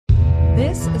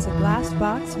This is a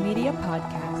Glassbox Media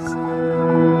podcast.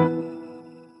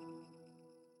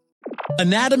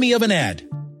 Anatomy of an ad.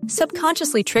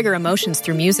 Subconsciously trigger emotions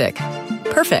through music.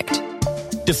 Perfect.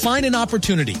 Define an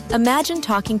opportunity. Imagine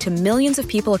talking to millions of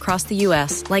people across the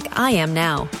U.S. like I am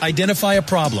now. Identify a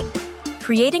problem.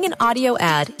 Creating an audio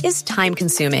ad is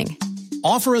time-consuming.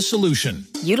 Offer a solution.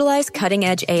 Utilize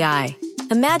cutting-edge AI.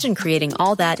 Imagine creating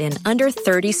all that in under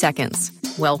 30 seconds.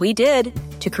 Well, we did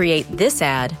to create this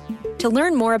ad. To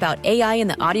learn more about AI in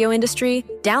the audio industry,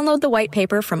 download the white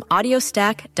paper from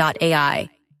audiostack.ai.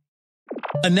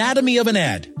 Anatomy of an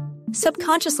ad.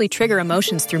 Subconsciously trigger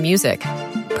emotions through music.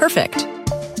 Perfect.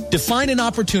 Define an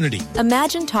opportunity.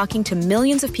 Imagine talking to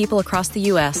millions of people across the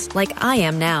U.S. like I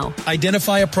am now.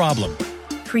 Identify a problem.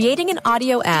 Creating an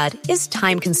audio ad is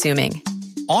time-consuming.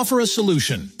 Offer a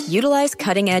solution. Utilize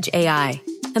cutting-edge AI.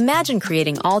 Imagine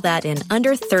creating all that in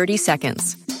under 30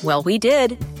 seconds. Well, we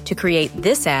did to create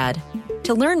this ad.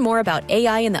 To learn more about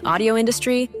AI in the audio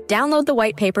industry, download the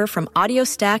white paper from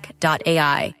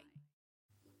audiostack.ai.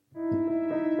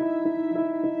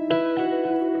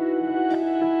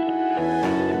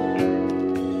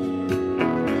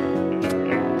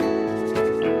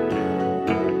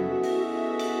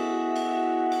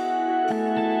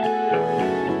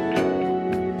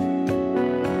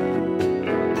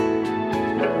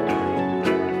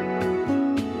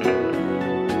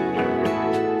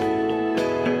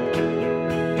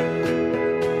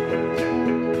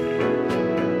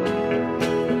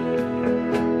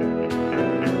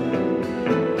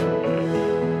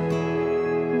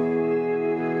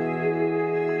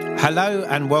 Hello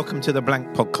and welcome to the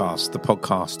Blank Podcast, the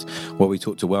podcast where we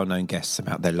talk to well-known guests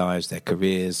about their lives, their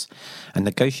careers, and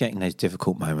negotiating those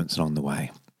difficult moments along the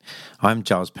way. I'm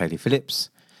Giles Paley Phillips,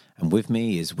 and with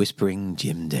me is Whispering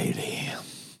Jim Daly.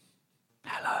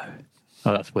 Hello.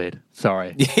 Oh, that's weird.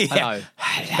 Sorry. Yeah.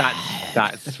 Hello.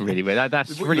 That's really weird.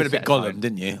 That's You really went a bit Gollum,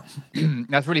 didn't you?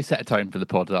 That's really set a tone for the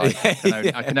pod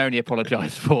that I can only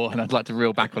apologise for, and I'd like to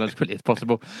reel back on as quickly as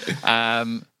possible.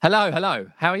 Hello.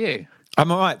 How are you? I'm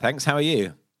all right, thanks. How are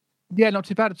you? Yeah, not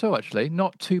too bad at all, actually.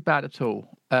 Not too bad at all.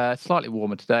 Slightly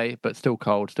warmer today, but still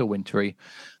cold, still wintry.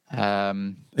 Are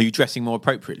you dressing more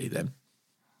appropriately then?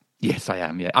 Yes, I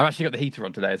am, yeah. I've actually got the heater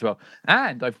on today as well.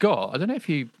 And I've got, I don't know if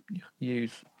you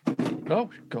use, oh,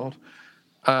 God.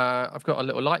 I've got a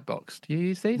little light box. Do you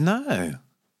use these? No.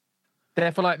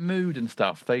 They're for like mood and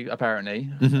stuff, they apparently.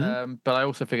 But I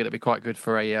also figured it'd be quite good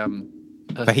for a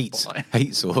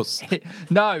heat source.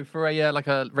 No, for a like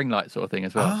a ring light sort of thing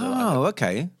as well. Oh,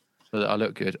 okay. So that I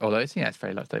look good. Although it's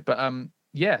very light today. But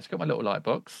yeah, it's got my little light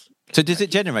box. So does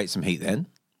it generate some heat then?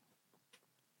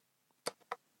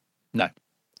 No.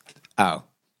 Oh.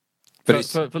 But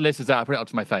for listeners out, I put it up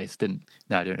to my face.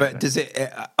 But does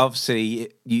it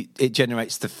obviously it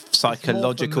generates the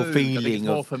psychological feeling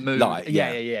of mood. Light?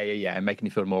 Yeah, and making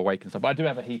you feel more awake and stuff. But I do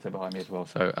have a heater behind me as well,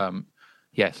 so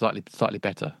yeah, slightly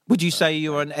better. Would you say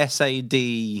you're an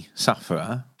SAD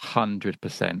sufferer?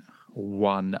 100%,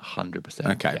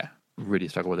 100%. Okay, yeah, really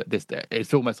struggle with it.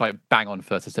 It's almost like bang on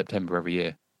 1st of September every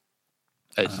year.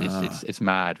 It's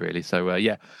mad, really. So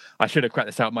yeah, I should have cracked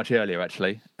this out much earlier,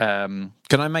 actually. Can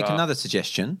I make another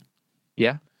suggestion?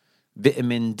 Yeah,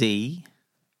 vitamin D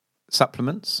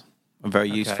supplements are very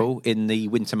useful in the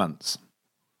winter months.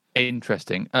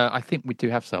 Interesting. I think we do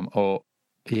have some, or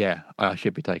yeah, I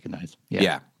should be taking those.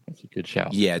 Yeah, that's a good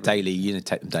shout. Yeah, daily. You need to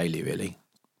take them daily, really.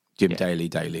 Jim Daly.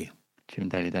 Jim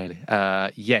Daly.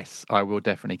 Yes, I will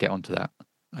definitely get onto that.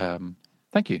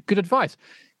 Thank you. Good advice.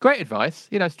 Great advice.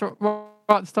 You know, right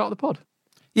at the start of the pod.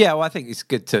 Yeah, well, I think it's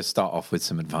good to start off with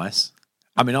some advice.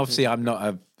 I mean, obviously, I'm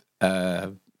not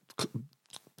a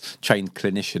trained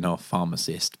clinician or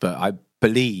pharmacist, but I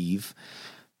believe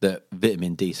that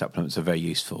vitamin D supplements are very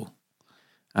useful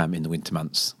in the winter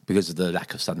months because of the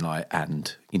lack of sunlight.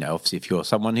 And, you know, obviously, if you're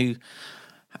someone who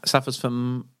suffers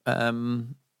from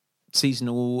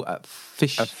seasonal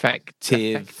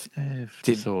affective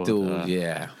disorder.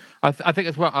 Yeah. I think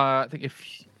as well, I think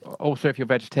if you're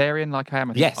vegetarian like I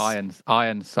am, I think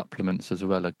iron supplements as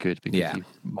well are good because you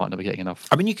might not be getting enough.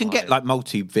 I mean, you can get like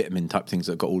multivitamin type things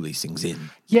that have got all these things in.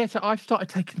 Yeah, so I've started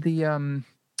taking the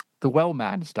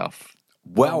Wellman stuff.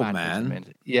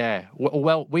 Wellman? Yeah.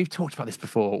 Well, we've talked about this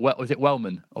before. Was it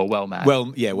Wellman or Wellman?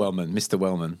 Wellman, Mr.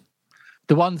 Wellman.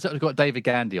 The ones that have got David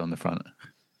Gandy on the front.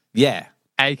 Yeah.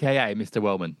 AKA Mr.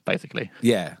 Wellman, basically.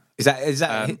 Yeah. Is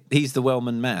that he's the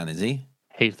Wellman man, is he?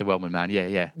 He's the Wellman man,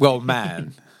 yeah.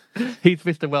 Wellman. He's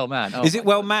Mr. Wellman. Oh, is it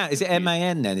Wellman? Is it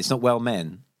M-A-N then? It's not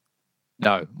Wellmen?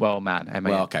 No, Wellman. M-A-N.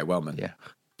 Well, okay, Wellman. Yeah.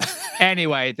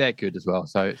 Anyway, they're good as well.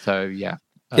 So yeah.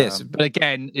 Yes. But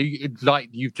again, like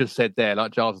you've just said there,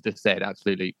 like Giles just said,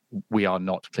 absolutely, we are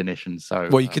not clinicians. So,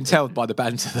 Well, you can tell by the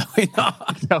banter that we're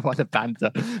not. tell by the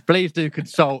banter. Please do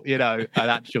consult, an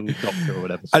actual doctor or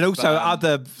whatever. And also,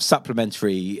 other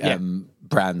supplementary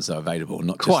brands are available,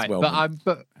 not quite. just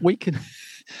But we can.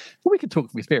 Well, we can talk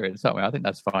from experience, don't we? I think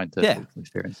that's fine to talk from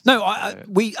experience. No, I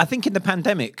think in the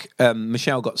pandemic,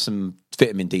 Michelle got some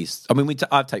vitamin D. I mean,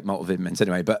 I take multivitamins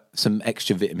anyway, but some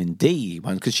extra vitamin D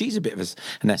ones because she's a bit of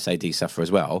an SAD sufferer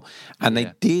as well, and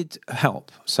they did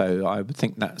help. So I would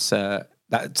think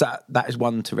that is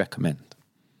one to recommend.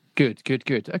 Good.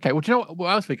 Okay, well, do you know what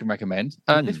else we can recommend?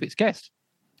 This week's guest.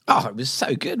 Oh, it was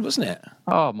so good, wasn't it?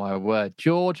 Oh, my word.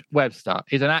 George Webster.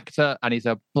 He's an actor and he's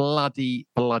a bloody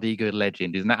good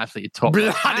legend. He's an absolutely top. He's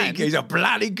a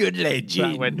bloody good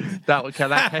legend.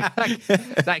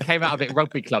 That came out of it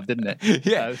rugby club, didn't it?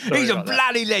 Yeah, he's a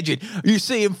bloody legend. You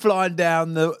see him flying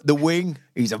down the wing.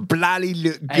 He's a bloody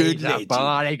good legend. A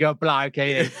bloody good bloke.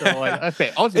 He is. A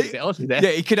bit Aussie there.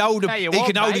 Yeah, he can hold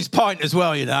his pint as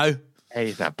well,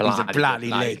 He's a bloody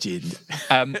legend.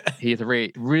 He is a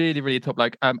really top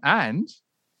bloke. And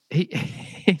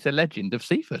he's a legend of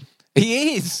Seaford.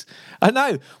 He is. I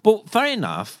know. Well, fair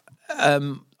enough.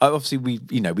 Obviously, we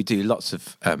do lots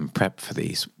of prep for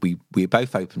these. We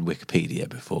both opened Wikipedia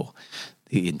before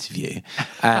the interview,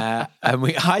 and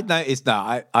I'd noticed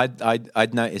that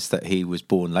I'd noticed that he was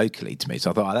born locally to me.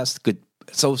 So I thought, that's good.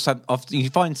 So often you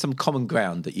find some common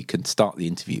ground that you can start the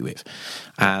interview with.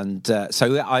 And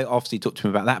so I obviously talked to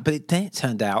him about that. But then it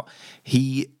turned out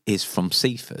he is from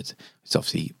Seaford. It's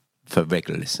obviously, for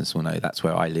regular listeners will know, that's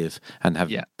where I live and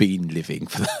have been living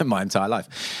for my entire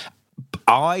life.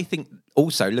 I think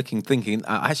also thinking,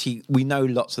 actually, we know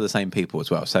lots of the same people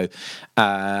as well. So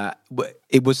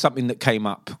it was something that came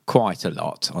up quite a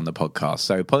lot on the podcast.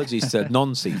 So apologies to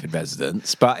non-Seaford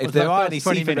residents. But if there are any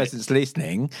Seaford residents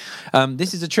listening,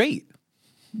 this is a treat.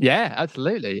 Yeah,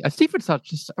 absolutely. Seaford's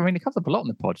it comes up a lot on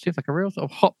the pod. It seems like a real sort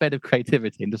of hotbed of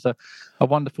creativity and just a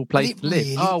wonderful place to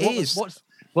live. Really is.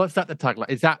 What's that the tagline?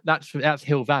 Is that's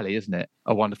Hill Valley, isn't it?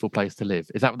 A wonderful place to live.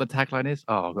 Is that what the tagline is?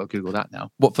 Oh, I've got to Google that now.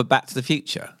 What, for Back to the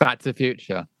Future? Back to the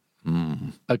Future.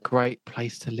 A great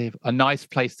place to live. A nice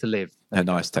place to live. A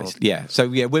nice place. Yeah. So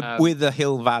we're the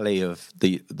Hill Valley of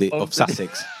of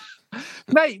Sussex.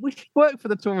 Mate, we should work for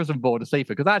the tourism board of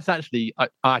Seaford because that's actually.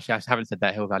 I haven't said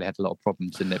that Hill Valley had a lot of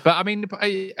problems in it, but I mean,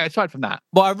 aside from that.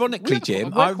 Well, ironically,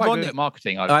 Jim, we're quite good at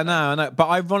marketing. I know, but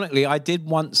ironically, I did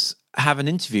once have an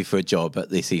interview for a job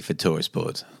at the Seaford Tourist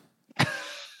Board,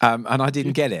 and I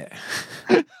didn't get it.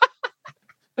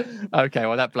 Okay,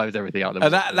 well, that blows everything out.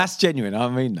 That's genuine. I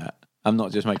mean that. I'm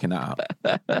not just making that up.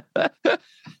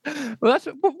 Well, that's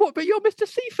what. But you're Mr.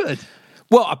 Seaford.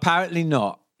 Well, apparently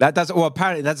not.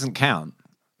 Apparently that doesn't count.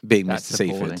 Being That's Mr.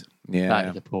 appalling. Seaford. Yeah, that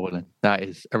is appalling. That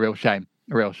is a real shame.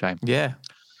 A real shame. Yeah.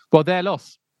 Well, their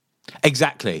loss.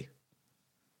 Exactly.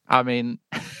 I mean.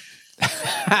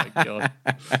 Oh my God.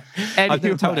 I've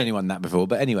never told anyone that before,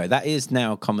 but anyway, that is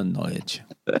now common knowledge.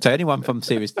 So anyone from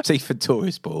Seaford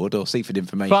Tourist Board or Seaford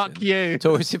Information, fuck you,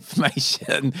 Tourist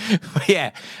Information,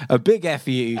 yeah, a big F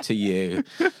you to you.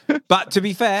 But to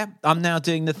be fair, I'm now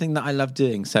doing the thing that I love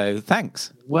doing, so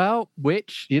thanks. Well,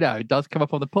 which does come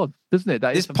up on the pod, doesn't it?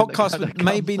 This podcast would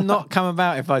maybe not come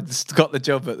about if I'd got the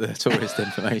job at the Tourist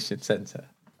Information Centre.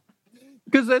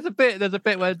 Because there's a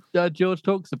bit where George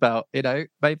talks about,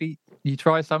 maybe you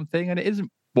try something and it isn't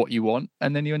what you want,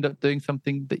 and then you end up doing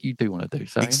something that you do want to do.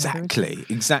 So exactly.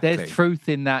 There's truth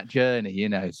in that journey,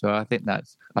 So I think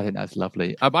that's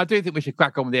lovely. I do think we should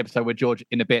crack on with the episode with George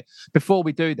in a bit. Before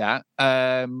we do that,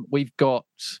 we've got.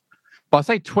 Well, I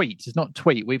say tweets. It's not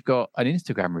tweet. We've got an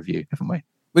Instagram review, haven't we?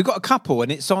 We've got a couple,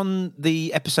 and it's on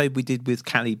the episode we did with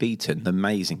Callie Beaton, the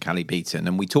amazing Callie Beaton,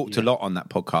 and we talked a lot on that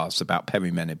podcast about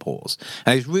perimenopause,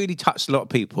 and it's really touched a lot of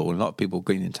people, and a lot of people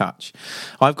getting in touch.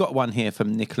 I've got one here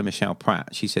from Nicola Michelle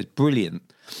Pratt. She says, "Brilliant.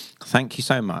 Thank you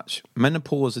so much.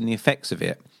 Menopause and the effects of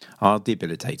it are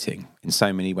debilitating in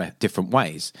so many different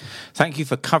ways. Thank you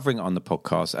for covering it on the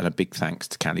podcast, and a big thanks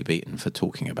to Callie Beaton for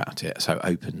talking about it so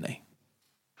openly."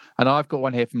 And I've got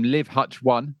one here from Liv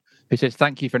Hutch1, who says,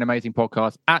 "Thank you for an amazing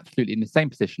podcast. Absolutely in the same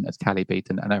position as Callie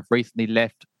Beaton, and I've recently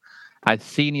left a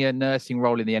senior nursing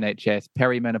role in the NHS.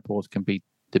 Perimenopause can be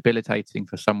debilitating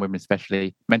for some women,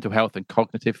 especially mental health and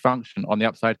cognitive function. On the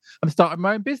upside, I'm starting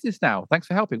my own business now. Thanks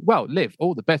for helping." Well, Liv,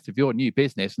 all the best of your new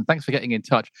business, and thanks for getting in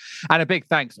touch. And a big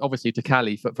thanks, obviously, to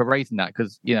Callie for raising that,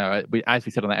 because, as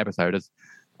we said on that episode,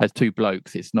 as two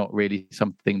blokes, it's not really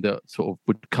something that sort of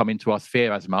would come into our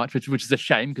sphere as much, which is a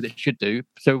shame because it should do.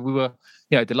 So we were,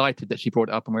 delighted that she brought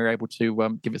it up and we were able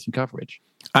to give it some coverage.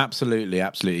 Absolutely.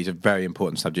 It's a very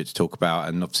important subject to talk about.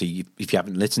 And obviously, if you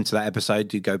haven't listened to that episode,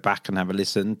 do go back and have a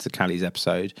listen to Callie's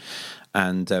episode.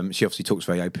 And she obviously talks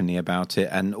very openly about it,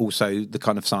 and also the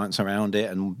kind of science around it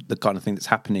and the kind of thing that's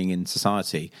happening in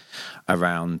society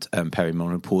around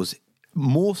perimenopause,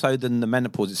 more so than the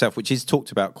menopause itself, which is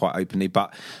talked about quite openly,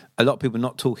 but a lot of people are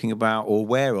not talking about or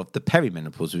aware of the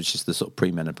perimenopause, which is the sort of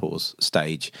premenopause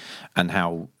stage, and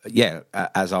how,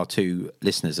 as our two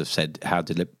listeners have said, how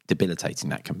debilitating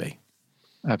that can be.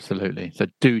 Absolutely. So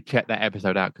do check that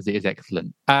episode out because it is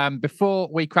excellent. Before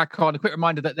we crack on, a quick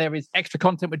reminder that there is extra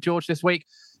content with George this week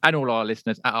and all our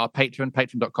listeners at our Patreon,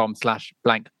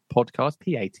 patreon.com/blank podcast,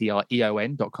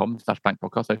 patreon.com/blank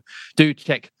podcast. So do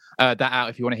check that out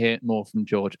if you want to hear more from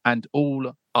George and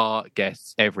all our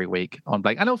guests every week on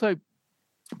Blank. And also,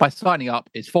 by signing up,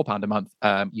 it's £4 a month.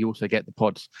 You also get the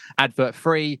pods advert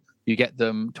free. You get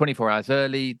them 24 hours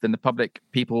early than the public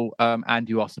people, and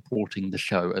you are supporting the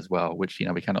show as well, which,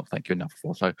 we cannot thank you enough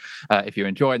for. So if you're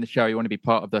enjoying the show, you want to be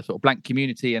part of the sort of Blank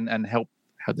community and help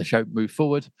the show move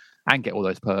forward and get all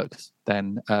those perks,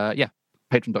 then,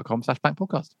 patreon.com/blank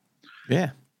podcast.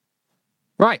 Yeah.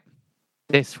 Right.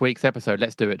 This week's episode,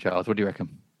 let's do it, Charles. What do you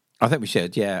reckon? I think we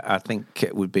should, yeah. I think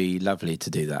it would be lovely to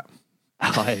do that.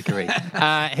 I agree.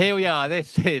 Here we are.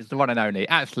 This is the one and only,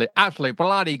 absolute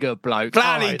bloody good bloke. He's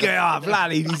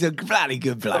a bloody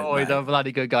good bloke. Oh, he's a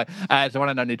bloody good guy. It's the one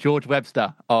and only George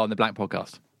Webster on the Blank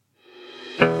Podcast.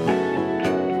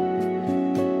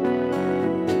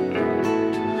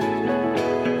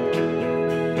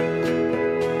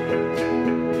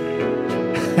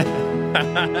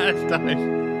 That's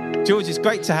nice. George, it's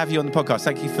great to have you on the podcast.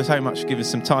 Thank you so much for giving us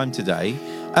some time today.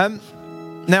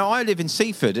 Now, I live in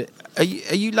Seaford. Are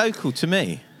you local to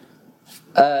me?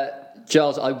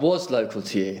 Giles, I was local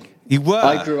to you. You were?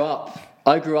 I grew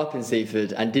up in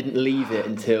Seaford and didn't leave it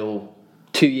until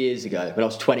 2 years ago when I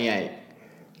was 28.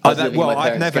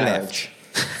 I've never left.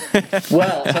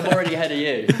 Well, so I'm already ahead of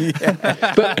you.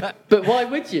 Yeah. But why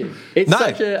would you? It's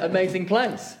such an amazing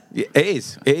place. It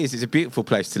is. It's a beautiful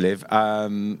place to live.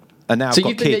 And now so I've got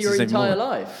you've been there kids, your entire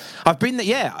life? I've been there,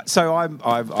 yeah. So I'm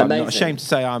not ashamed to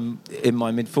say I'm in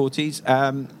my mid-40s.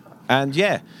 And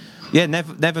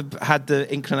never had the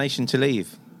inclination to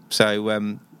leave. So,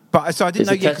 so I didn't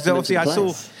know you because obviously I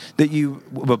saw that you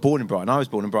were born in Brighton. I was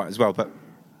born in Brighton as well, but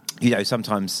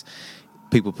sometimes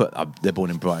people put they're born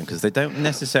in Brighton because they don't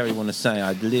necessarily want to say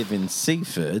I live in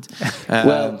Seaford.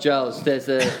 Well, Giles, here's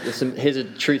a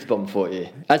truth bomb for you.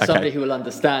 As somebody who will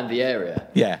understand the area.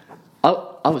 Yeah.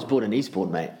 I was born in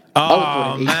Eastbourne, mate. Oh, I was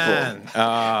born in Eastbourne.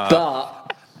 Man.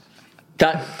 But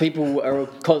that people are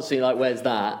constantly like, where's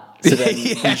that? So then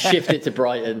you shift it to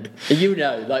Brighton. And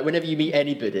whenever you meet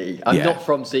anybody, I'm not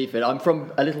from Seaford. I'm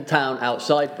from a little town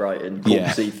outside Brighton called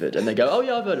Seaford. And they go, oh,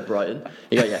 yeah, I've heard of Brighton.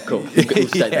 You go, yeah, cool. We'll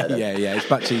stay there then. Yeah. It's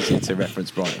much easier to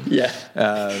reference Brighton. Yeah.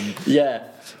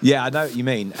 Yeah, I know what you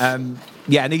mean. And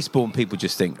Eastbourne people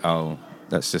just think, oh,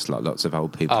 that's just like lots of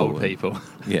old people.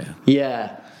 Yeah.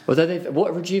 Yeah. Although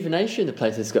what a rejuvenation the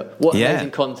place has got. What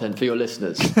amazing content for your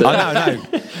listeners. I know.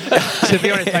 To be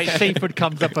honest, mate, seafood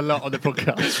comes up a lot on the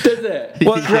podcast. Does it?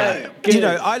 Well,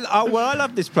 I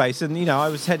love this place, and I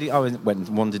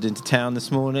wandered into town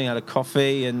this morning, had a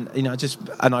coffee, and I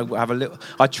have a little.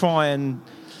 I try and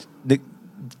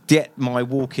get my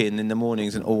walk in the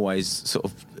mornings, and always sort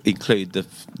of include the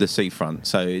seafront.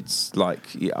 So it's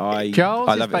like Giles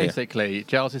love is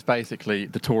basically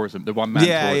the tourism, the one man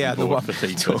tourism board for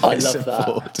seafood. I love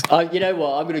that. You know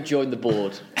what? I'm going to join the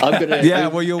board. I'm going to.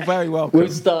 Well, you're very welcome. We'll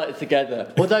start it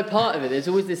together. Although part of it, there's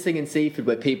always this thing in Seaford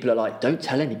where people are like, "Don't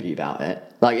tell anybody about it."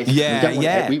 Like, we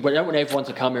don't want everyone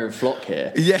to come here and flock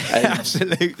here. Yeah,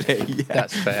 absolutely. Yeah.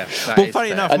 That's fair. Funny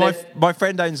enough, my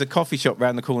friend owns a coffee shop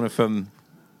round the corner from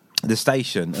the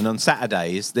station, and on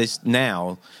Saturdays there's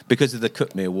now, because of the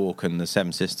Cookmere Walk and the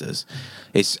Seven Sisters,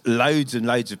 it's loads and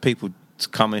loads of people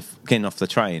coming off the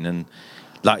train, and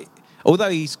although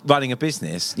he's running a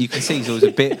business, you can see he's always a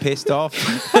bit pissed off.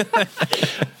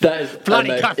 That is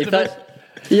bloody customers.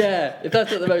 If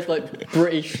that's not the most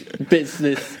British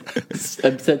business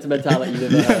sentimentality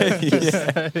you've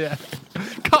ever heard.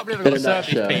 Can't believe I've got to serve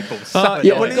these people.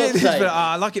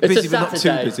 I like it busy, but not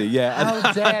too busy. Yeah.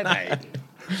 How dare they?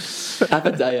 Have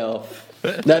a day off.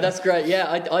 No, that's great.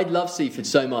 Yeah, I love Seaford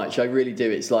so much. I really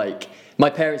do. It's like my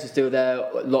parents are still there.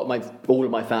 All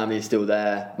of my family is still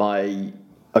there.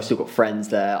 I've still got friends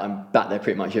there. I'm back there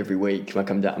pretty much every week. I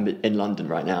come down. I'm in London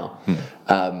right now.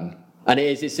 And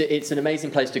it's an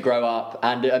amazing place to grow up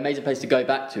and an amazing place to go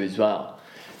back to as well.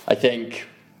 I think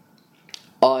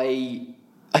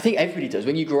everybody does.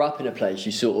 When you grow up in a place,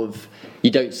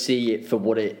 you don't see it for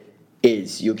what it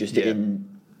is. You're just in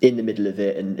the middle of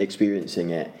it and experiencing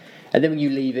it. And then when you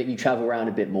leave it, you travel around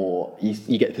a bit more.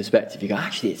 You get the perspective. You go,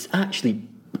 actually, it's actually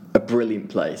a brilliant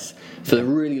place. So they're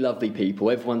really lovely people.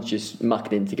 Everyone's just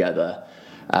mucking in together.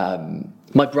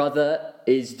 My brother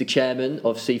is the chairman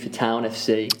of Seaford Town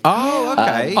FC. Oh,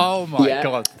 okay. Oh my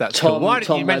God, that's cool. Why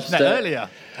didn't you mention that earlier?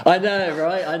 I know,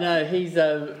 right? I know. He's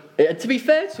to be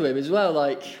fair to him as well.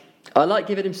 Like, I like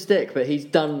giving him stick, but he's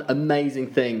done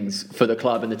amazing things for the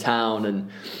club and the town, and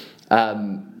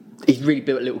he's really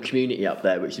built a little community up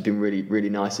there, which has been really, really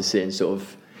nice to see and sort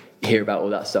of hear about all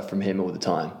that stuff from him all the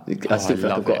time. I still feel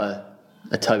like I've got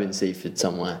a toe in Seaford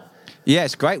somewhere. Yeah,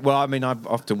 it's great. Well, I mean, I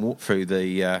often walk through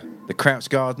the Crouch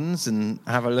Gardens and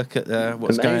have a look at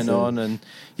what's going on. And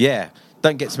yeah,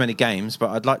 don't get so many games,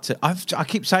 but I'd like to. I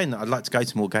keep saying that I'd like to go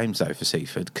to more games though for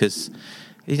Seaford because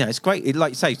it's great.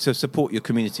 Like you say, to support your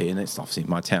community, and it's obviously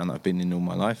my town that I've been in all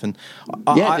my life. And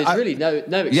there's really no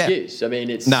excuse. I mean,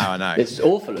 I know it's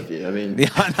awful of you. I mean, yeah,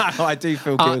 I know. I do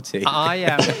feel guilty. I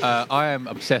am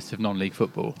obsessed with non-league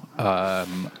football.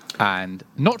 And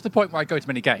not to the point where I go to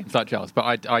many games like Giles,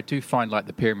 but I do find like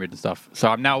the pyramid and stuff. So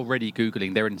I'm now already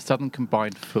Googling. They're in Southern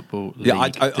Combined Football League. Yeah,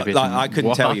 I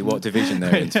couldn't tell you what division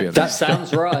they're in, to be honest. That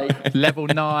sounds right. Level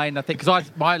 9, I think,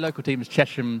 because my local team is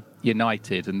Chesham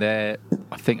United, and they're,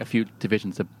 I think, a few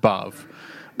divisions above.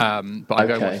 But I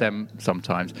go watch them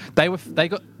sometimes. They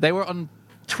were on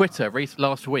Twitter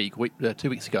last week, 2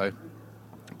 weeks ago,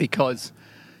 because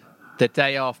the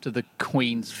day after the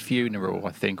Queen's funeral,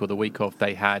 I think, or the week of,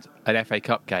 they had an FA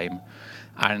Cup game,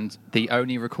 and the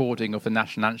only recording of the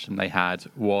national anthem they had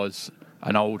was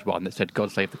an old one that said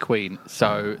 "God Save the Queen."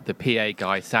 So the PA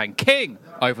guy sang "King"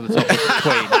 over the top of the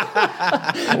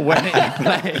Queen when it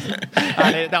played,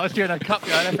 and that was during an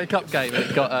FA Cup game, and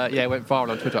it got it went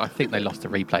viral on Twitter. I think they lost the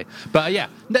replay, but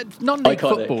non-league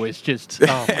football is just oh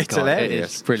my it's God, hilarious.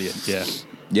 it is brilliant. Yeah.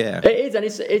 Yeah, it is, and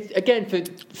it's again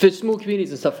for small communities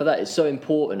and stuff like that. It's so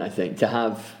important, I think, to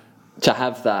have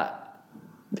that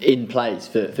in place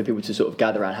for people to sort of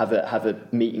gather around, have a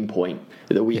meeting point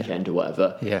at the weekend or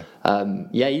whatever. Yeah,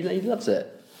 he loves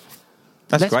it.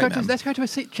 Let's go to a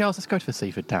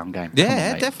Seaford Town game.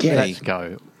 Yeah, definitely. Let's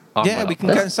go. We can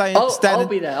go and say I'll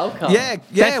be there. I'll come. Yeah,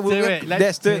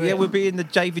 Let's do it. Yeah, we'll be in the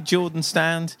David Jordan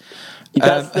stand.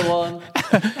 That's the one.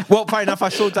 Well, fair enough. I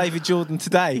saw David Jordan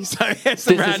today, so yes,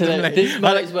 randomly. This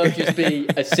might as well just be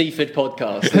a Seaford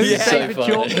podcast. Who's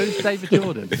David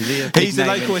Jordan? He's a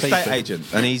local estate agent,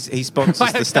 and he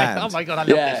sponsors the stand. Oh my God, I love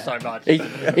this so much.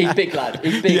 He's big lad.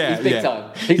 He's big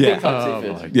time. He's big time Seaford.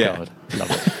 Oh my God,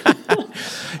 love it.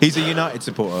 He's a United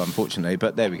supporter, unfortunately,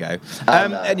 but there we go.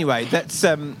 Anyway, let's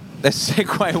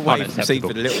segue away from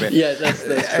Seaford a little bit. Yeah, let's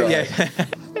try.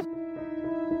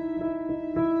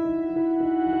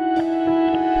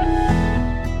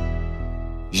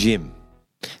 Jim,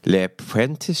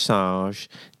 l'apprentissage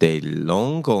des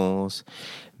langues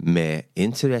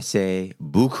m'intéressait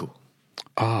beaucoup.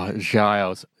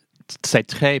 Giles, c'est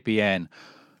très bien.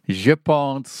 Je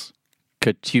pense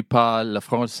que tu parles le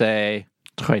français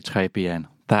très, très bien.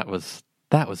 That was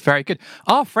very good.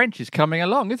 Our French is coming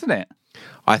along, isn't it?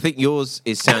 I think yours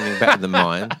is sounding better than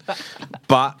mine,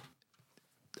 but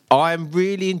I'm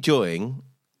really enjoying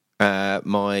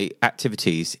my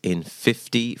activities in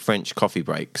 50 French coffee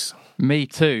breaks. Me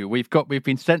too. We've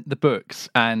been sent the books,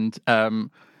 and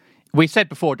we said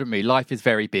before, didn't we? Life is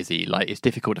very busy. Like, it's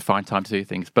difficult to find time to do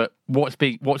things. But what's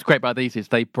great about these is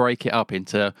they break it up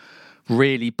into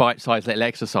really bite-sized little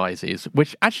exercises,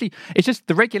 which actually, it's just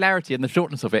the regularity and the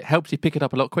shortness of it helps you pick it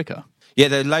up a lot quicker. Yeah,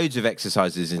 there are loads of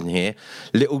exercises in here,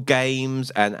 little games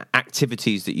and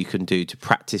activities that you can do to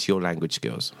practice your language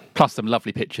skills. Plus some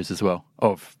lovely pictures as well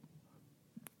of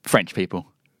French people.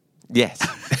 Yes.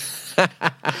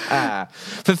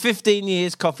 For 15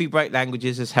 years, Coffee Break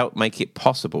Languages has helped make it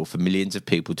possible for millions of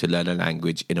people to learn a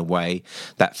language in a way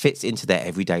that fits into their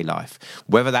everyday life,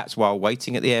 whether that's while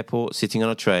waiting at the airport, sitting on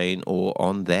a train, or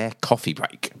on their coffee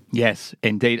break. Yes,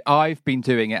 indeed. I've been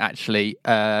doing it actually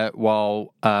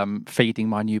while feeding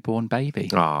my newborn baby.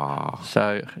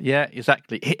 So, yeah,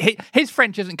 exactly. His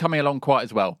French isn't coming along quite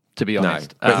as well, to be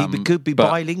honest. No, but he could be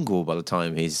bilingual by the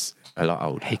time he's a lot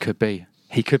older. He could be.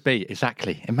 He could be,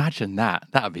 exactly. Imagine that.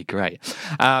 That would be great.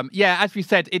 As we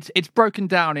said, it's broken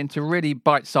down into really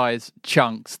bite-sized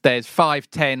chunks. There's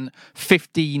 5, 10,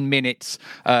 15 minutes,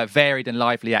 varied and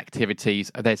lively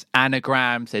activities. There's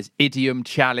anagrams, there's idiom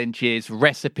challenges,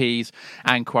 recipes,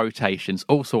 and quotations.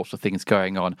 All sorts of things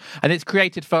going on. And it's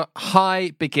created for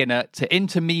high beginner to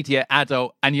intermediate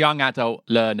adult and young adult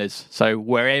learners. So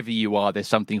wherever you are, there's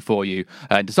something for you.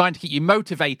 Designed to keep you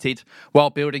motivated while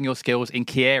building your skills in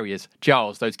key areas.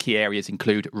 Those key areas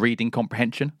include reading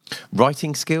comprehension,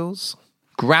 writing skills,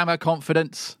 grammar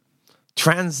confidence,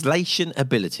 translation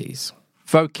abilities,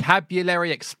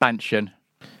 vocabulary expansion,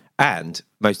 and,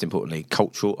 most importantly,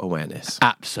 cultural awareness.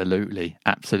 Absolutely.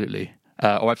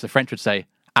 Or as the French would say,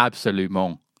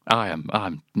 absolument.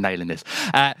 I'm nailing this.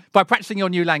 By practicing your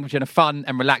new language in a fun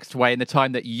and relaxed way in the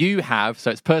time that you have,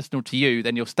 so it's personal to you,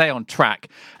 then you'll stay on track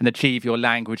and achieve your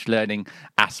language learning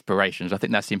aspirations. I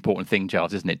think that's the important thing,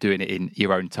 Giles, isn't it? Doing it in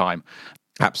your own time.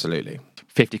 Absolutely.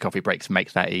 50 coffee breaks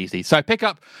makes that easy. So pick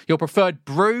up your preferred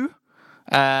brew.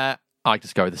 I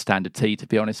just go with the standard tea, to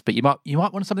be honest, but you might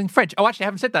want something French. Oh, actually, I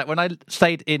haven't said that. When I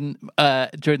stayed in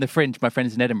during the Fringe, my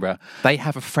friends in Edinburgh, they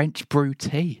have a French brew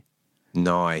tea.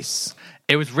 Nice.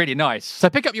 It was really nice. So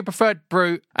pick up your preferred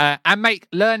brew and make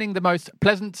learning the most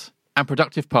pleasant and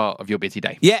productive part of your busy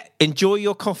day. Yeah, enjoy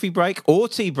your coffee break or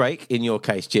tea break, in your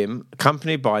case, Jim,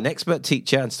 accompanied by an expert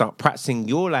teacher, and start practicing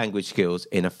your language skills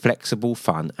in a flexible,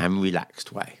 fun and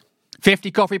relaxed way.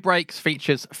 50 Coffee Breaks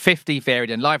features 50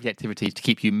 varied and lively activities to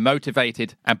keep you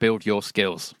motivated and build your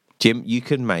skills. Jim, you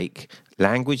can make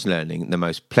language learning the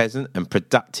most pleasant and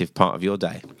productive part of your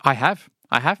day. I have,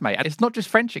 mate. And it's not just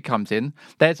French it comes in.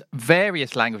 There's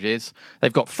various languages.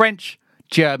 They've got French,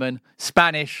 German,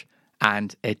 Spanish,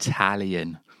 and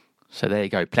Italian. So there you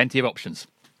go. Plenty of options.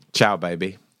 Ciao,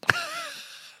 baby.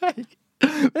 There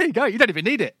you go. You don't even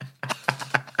need it.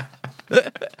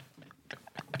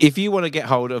 If you want to get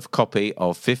hold of a copy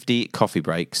of 50 Coffee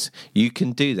Breaks, you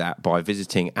can do that by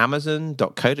visiting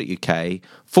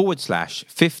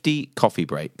amazon.co.uk/50 Coffee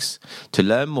Breaks to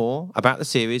learn more about the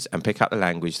series and pick up the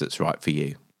language that's right for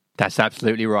you. That's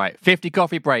absolutely right. 50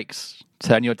 Coffee Breaks.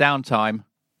 Turn your downtime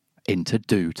into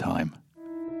do time.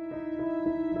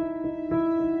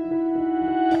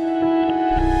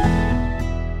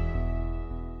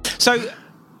 So,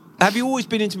 have you always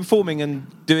been into performing and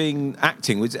doing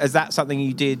acting? Is that something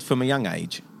you did from a young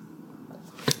age?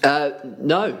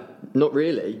 No, not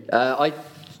really. I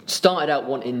started out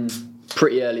wanting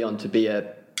pretty early on to be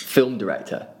a film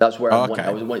director. That's where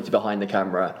I was wanting to be behind the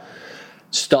camera.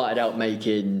 Started out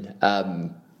making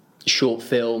short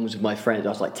films with my friends. I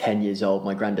was like 10 years old.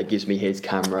 My granddad gives me his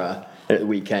camera, and at the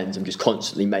weekends I'm just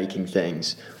constantly making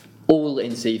things. All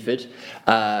in Seaford,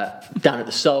 down at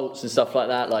the Salts and stuff like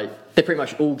that. Like, they're pretty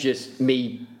much all just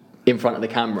me in front of the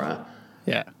camera,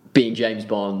 being James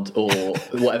Bond or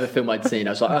whatever film I'd seen. I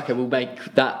was like, okay, we'll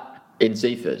make that in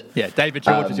Seaford. Yeah, David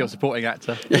George is your supporting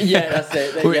actor. Yeah, that's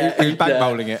it. He was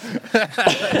bankrolling it.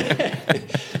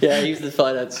 Yeah, he was the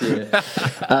financier.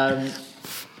 And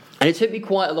it took me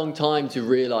quite a long time to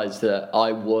realise that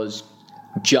I was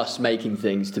just making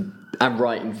things and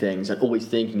writing things and always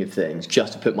thinking of things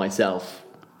just to put myself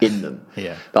in them.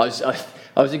 Yeah. But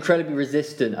I was incredibly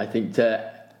resistant, I think,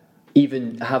 to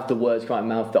even have the words come out of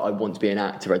my mouth that I want to be an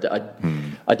actor. I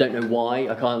don't know why.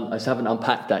 I just haven't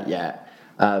unpacked that yet.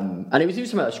 And it was even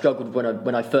something I struggled with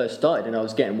when I first started, and I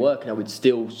was getting work, and I would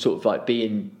still sort of like be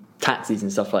in taxis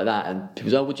and stuff like that, and people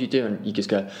say, "Oh, what do you do?" And you just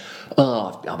go,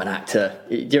 "Oh, I'm an actor."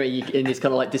 In this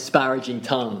kind of like disparaging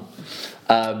tongue.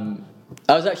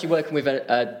 I was actually working with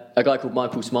a guy called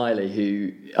Michael Smiley,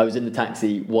 who I was in the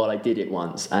taxi while I did it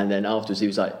once, and then afterwards he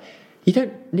was like, "You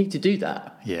don't need to do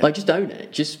that. Like, just own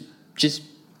it. Just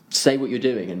say what you're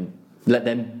doing and let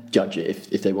them judge it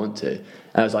if they want to."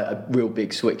 And I was like a real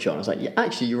big switch on. I was like, "Yeah,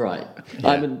 actually, you're right. Yeah.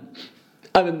 I'm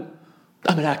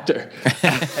an actor.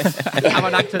 I'm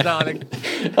an actor, darling.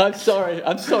 I'm sorry,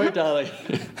 darling."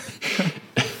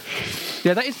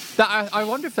 Yeah, I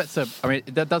wonder if that's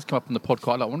that does come up on the pod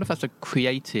quite a lot. I wonder if that's a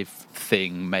creative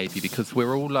thing, maybe, because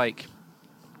we're all like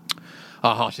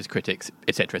our harshest critics,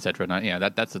 etc., etc. And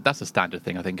that's a standard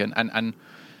thing, I think. And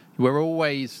we're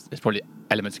always, there's probably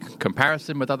elements of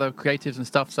comparison with other creatives and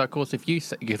stuff. So of course,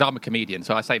 because I'm a comedian,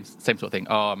 so I say same sort of thing.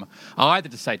 I either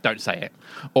just say don't say it,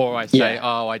 or I say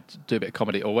I do a bit of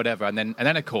comedy or whatever, and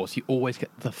then of course you always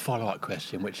get the follow-up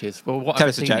question, which is, well, what have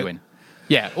I seen you in?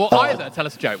 Yeah, or either tell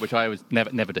us a joke, which I always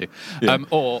never do,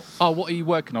 or what are you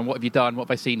working on? What have you done? What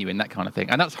have I seen you in? That kind of thing.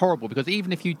 And that's horrible, because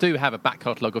even if you do have a back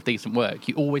catalogue of decent work,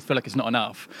 you always feel like it's not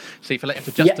enough. So you feel like you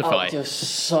have to justify it. You're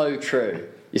so true.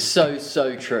 It's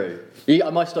so true.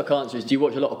 My stock answer is, do you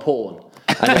watch a lot of porn?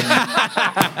 And then,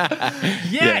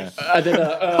 Yes. and then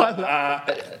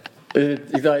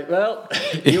he's like, well,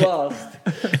 you asked.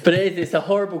 But it's a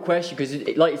horrible question because,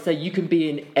 like you say, you can be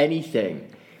in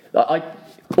anything. I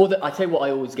tell you what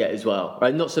I always get as well,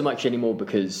 right? Not so much anymore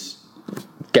because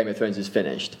Game of Thrones is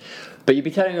finished. But you'd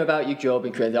be telling him about your job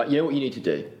and creating, you know what you need to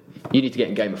do? You need to get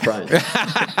in Game of Thrones.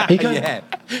 He goes, Yeah.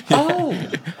 Oh,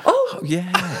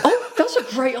 that's a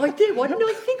great idea. Why didn't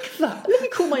I think of that? Let me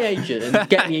call my agent and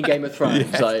get me in Game of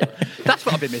Thrones. That's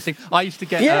what I've been missing. I used to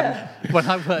get, when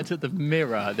I worked at the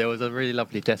Mirror, there was a really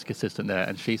lovely desk assistant there,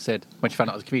 and she said, when she found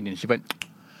out I was a comedian, she went,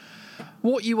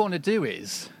 what you want to do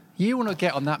is, you want to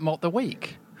get on that Mock the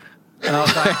Week. And I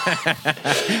was like,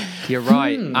 you're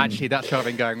right. Actually, that's where I've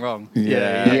been going wrong.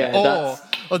 Yeah.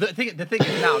 Or the thing is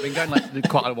now, I've been going like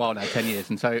quite a while now, 10 years.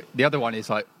 And so the other one is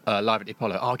like Live at the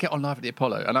Apollo. Oh, I'll get on Live at the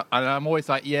Apollo. And I'm always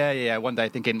like, yeah, one day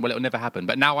thinking, well, it'll never happen.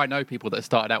 But now I know people that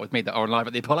started out with me that are on Live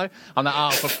at the Apollo. I'm like, oh,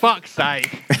 for fuck's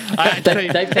sake. They've taken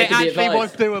the advice. It actually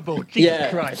was doable. Jesus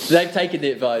Christ. They've taken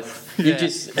the advice. You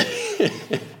just...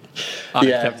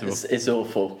 Unacceptable. It's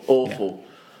awful.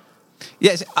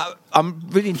 Yes, I'm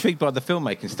really intrigued by the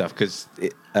filmmaking stuff because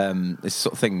it's the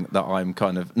sort of thing that I'm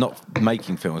kind of not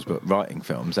making films but writing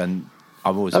films, and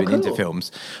I've always been into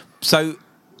films. So,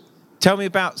 tell me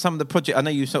about some of the projects. I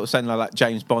know you sort of saying like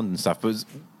James Bond and stuff, but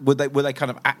were they kind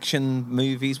of action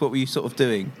movies? What were you sort of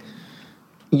doing?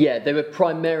 Yeah, they were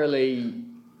primarily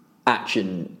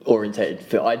action orientated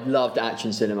film. I loved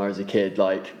action cinema as a kid,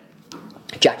 like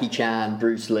Jackie Chan,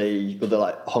 Bruce Lee, or the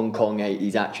like Hong Kong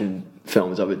 80s action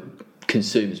films. I would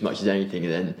consume as much as anything,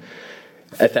 and then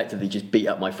effectively just beat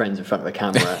up my friends in front of a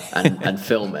camera and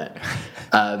film it.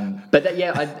 I'm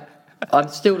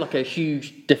still like a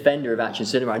huge defender of action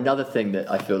cinema. Another thing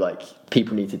that I feel like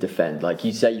people need to defend, like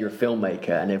you say you're a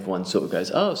filmmaker and everyone sort of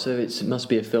goes, oh, so it must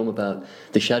be a film about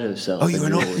the shadow self. Oh, you're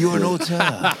an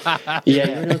auteur. Yeah,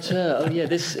 you're an auteur. Oh yeah,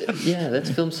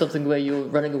 let's film something where you're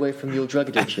running away from your drug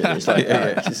addiction. It's like,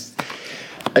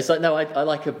 it's like, no, I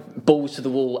like a balls to the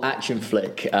wall action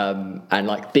flick, and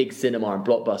like big cinema and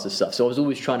blockbuster stuff. So I was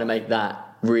always trying to make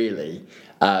that really,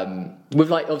 with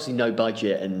like obviously no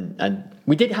budget, and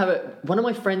we did have one of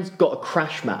my friends got a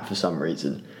crash mat for some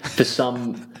reason,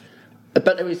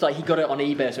 but it was like he got it on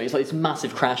eBay or something. It's like this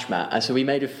massive crash mat, and so we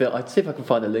made a film. I'd see if I can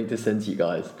find a link to send to you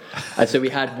guys. And so we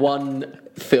had one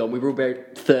film. We were all about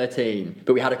 13,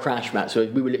 but we had a crash mat, so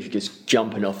we were literally just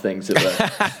jumping off things that were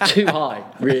too high,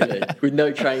 really, with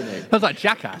no training. That was like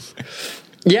Jackass.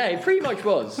 Yeah, it pretty much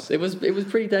was. It was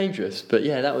pretty dangerous, but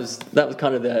yeah, that was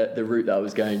kind of the route that I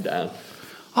was going down.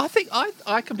 I think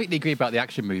I completely agree about the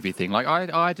action movie thing. Like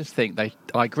I just think I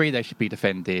agree they should be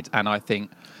defended, and I think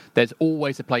there's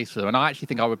always a place for them. And I actually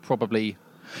think I would probably,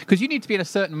 because you need to be in a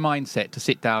certain mindset to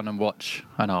sit down and watch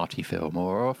an arty film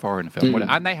or a foreign film,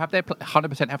 and they have their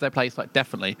 100% have their place, like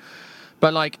definitely.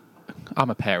 But like, I'm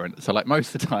a parent, so like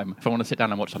most of the time, if I want to sit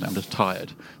down and watch something, I'm just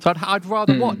tired. So I'd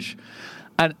rather watch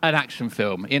an action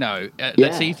film,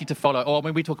 that's easy to follow. Or I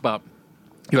mean, we talk about,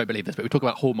 you won't believe this, but we talk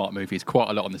about Hallmark movies quite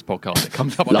a lot on this podcast. It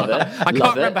comes up a lot. I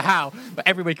can't remember how, but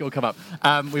every week it will come up.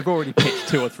 We've already pitched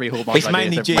 2 or 3 Hallmark It's ideas.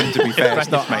 mainly Jim, to be fair.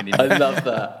 It's not mainly I love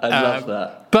that. I love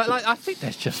that. But like, I think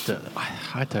there's just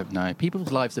I don't know.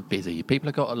 People's lives are busy. People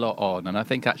have got a lot on, and I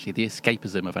think actually the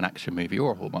escapism of an action movie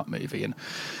or a Hallmark movie and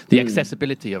the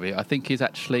accessibility of it, I think,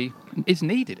 is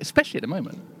needed, especially at the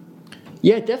moment.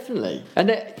 Yeah, definitely. And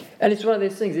it's one of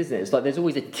those things, isn't it? It's like there's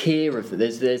always a tier of it.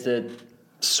 There's a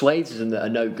swathes of them that are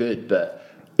no good, but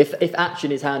if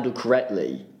action is handled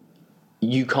correctly,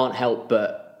 you can't help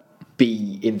but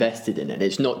be invested in it.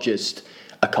 It's not just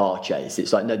a car chase.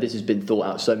 It's like, no, this has been thought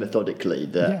out so methodically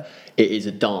that it is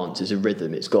a dance, it's a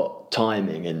rhythm, it's got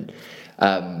timing, and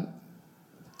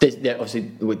there's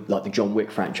obviously with like the John Wick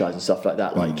franchise and stuff like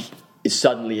that, like it's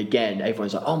suddenly again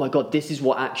everyone's like, oh my god, this is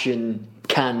what action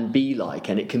can be like,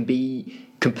 and it can be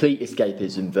complete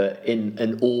escapism, but in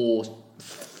an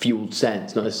awe-fueled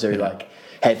sense, not necessarily like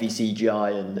heavy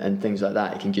CGI and things like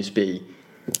that. It can just be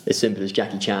as simple as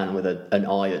Jackie Chan with an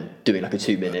iron doing like a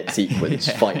 2-minute sequence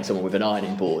fighting someone with an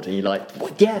ironing board, and you're like,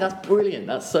 yeah, that's brilliant,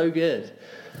 that's so good.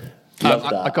 Love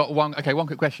that. I got one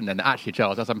quick question then. Actually,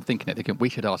 Charles, as I'm thinking we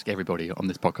should ask everybody on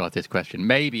this podcast this question.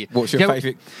 Maybe what's your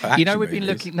favourite action we've been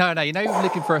movies? looking we've been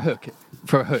looking for a hook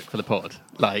for the pod.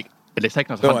 Like, it's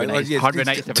taken us 187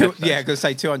 episodes. Yeah, I'm going to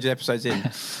say 200 episodes in.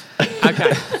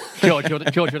 Okay, George, you're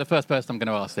the first person I'm going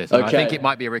to ask this. Okay. I think it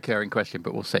might be a recurring question,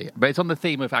 but we'll see. But it's on the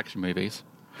theme of action movies.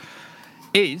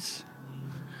 Is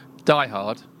Die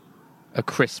Hard a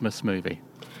Christmas movie?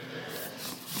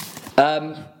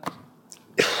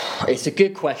 It's a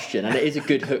good question, and it is a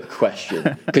good hook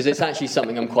question, because it's actually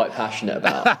something I'm quite passionate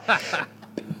about.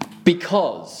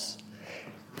 because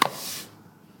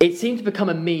it seemed to become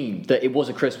a meme that it was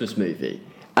a Christmas movie.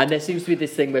 And there seems to be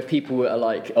this thing where people are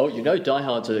like, oh, Die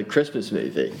Hard's a Christmas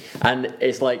movie. And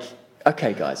it's like,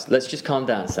 okay, guys, let's just calm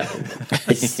down a second.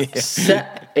 It's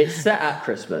set at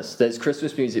Christmas. There's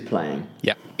Christmas music playing.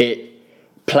 Yeah.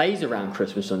 It plays around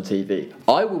Christmas on TV.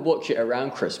 I will watch it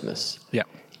around Christmas. Yeah.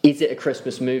 Is it a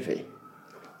Christmas movie?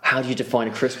 How do you define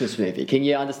a Christmas movie? Can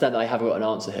you understand that I haven't got an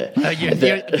answer here?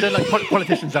 They're like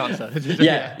politicians' answer.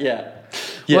 Yeah.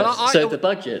 Well, So the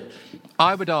budget.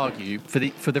 I would argue,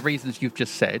 for the reasons you've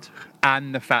just said,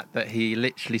 and the fact that he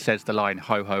literally says the line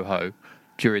 "ho ho ho"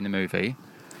 during the movie,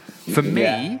 for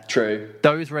me, true.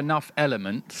 Those are enough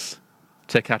elements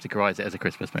to categorise it as a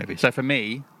Christmas movie. So for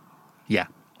me, yeah,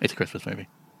 it's a Christmas movie.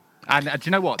 And do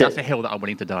you know what? That's a hill that I'm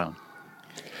willing to die on.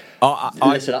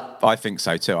 I think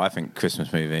so too. I think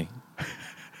Christmas movie.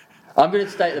 I'm going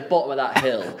to stay at the bottom of that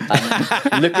hill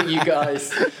and look at you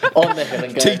guys on the hill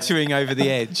and go... Teetering over the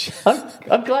edge.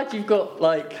 I'm glad you've got,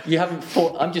 like, you haven't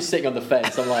fought... I'm just sitting on the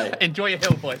fence. I'm like... Enjoy your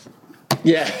hill, boys.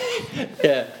 Yeah.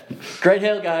 Great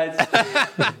hill, guys.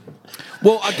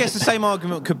 Well, I guess the same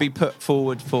argument could be put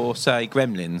forward for, say,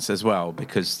 Gremlins as well,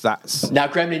 because that's... Now,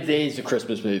 Gremlins is a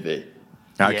Christmas movie.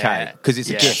 Okay, because it's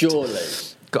a gift. Surely.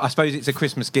 I suppose it's a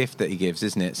Christmas gift that he gives,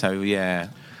 isn't it? So, yeah...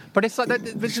 But it's like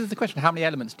this is the question: how many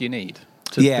elements do you need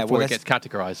before it gets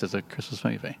categorised as a Christmas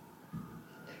movie?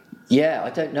 Yeah, I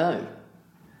don't know.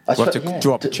 We'll have to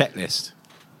draw up a checklist.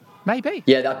 Maybe.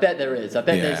 Yeah, I bet there is. I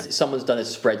bet someone's done a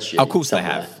spreadsheet. Of course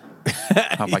somewhere. they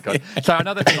have. Oh my god! So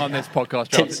another thing on this podcast,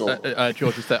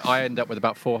 George, is that I end up with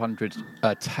about 400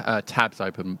 tabs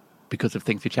open because of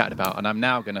things we chatted about, and I'm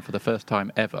now going to, for the first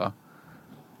time ever.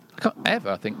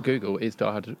 I think Google is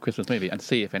Die Hard Christmas movie and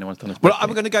see if anyone's done a spreadsheet. Well,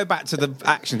 I'm going to go back to the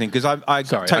action thing because I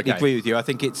totally agree with you. I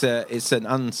think it's an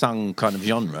unsung kind of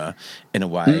genre in a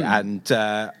way. And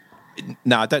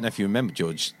now I don't know if you remember,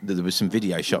 George, there was some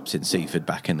video shops in Seaford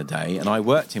back in the day, and I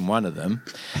worked in one of them.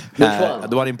 Which one?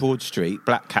 The one in Broad Street,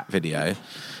 Black Cat Video.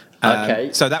 Okay.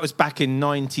 So that was back in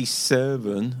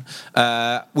 '97,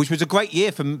 which was a great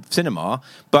year for cinema,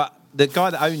 but the guy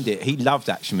that owned it, he loved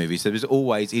action movies. He'd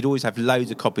always have loads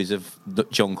of copies of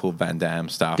Jean-Claude Van Damme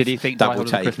stuff. Did he think Die Hard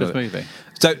was a Christmas movie?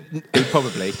 So,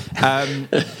 probably.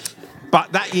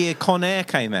 But that year, Con Air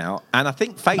came out, and I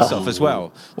think Face Off as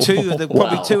well. Two of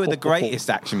the greatest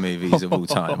action movies of all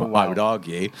time, I would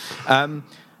argue. And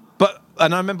I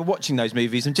remember watching those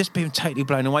movies and just being totally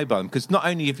blown away by them, because not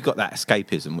only have you got that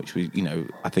escapism, which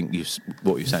I think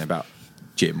what you're saying about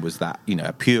Jim was that,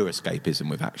 a pure escapism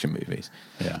with action movies.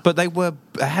 Yeah. But they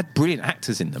had brilliant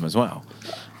actors in them as well.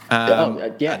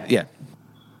 Yeah.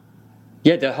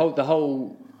 Yeah, the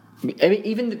whole I mean,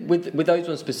 even with those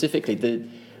ones specifically,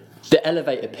 the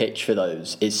elevator pitch for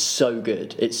those is so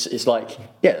good. It's like,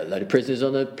 a load of prisoners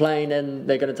on a plane and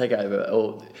they're going to take it over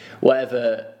or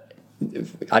whatever.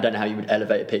 I don't know how you would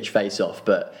elevator pitch Face Off,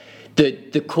 but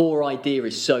the core idea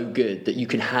is so good that you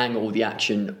can hang all the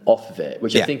action off of it,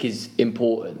 which I think is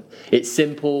important. It's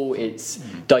simple, it's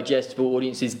digestible,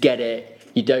 audiences get it.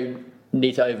 You don't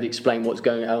need to overly explain what's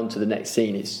going on to the next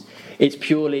scene. It's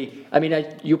purely, I mean,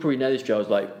 you'll probably know this, Giles,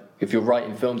 like if you're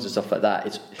writing films and stuff like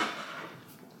that,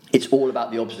 it's all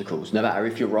about the obstacles. No matter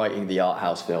if you're writing the art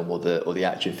house film or the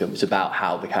action film, it's about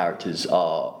how the characters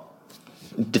are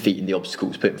defeating the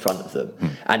obstacles put in front of them.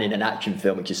 And in an action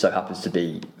film, it just so happens to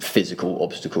be physical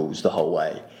obstacles the whole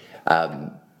way.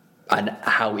 And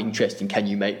how interesting can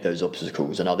you make those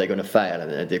obstacles, and are they going to fail, and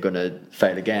are they going to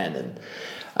fail again?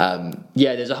 And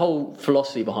there's a whole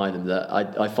philosophy behind them that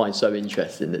I find so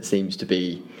interesting, that seems to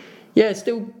be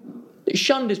still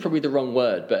shunned is probably the wrong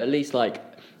word, but at least like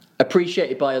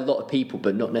appreciated by a lot of people,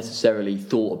 but not necessarily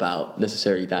thought about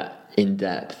necessarily that in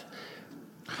depth.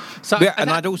 So, and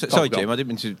I'd also... Sorry, Jim, I didn't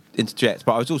mean to interject,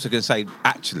 but I was also going to say,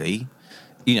 actually,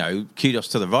 kudos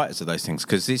to the writers of those things,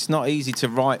 because it's not easy to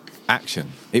write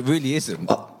action. It really isn't.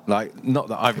 Like, not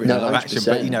that I've written a lot of action,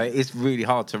 but, it is really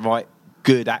hard to write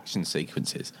good action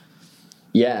sequences.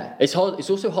 Yeah, it's hard. It's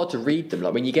also hard to read them.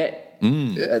 Like, when you get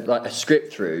like a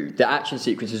script through, the action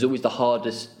sequence is always the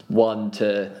hardest one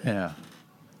to...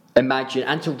 imagine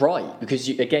and to write, because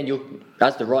you're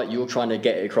as the writer, you're trying to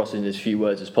get it across in as few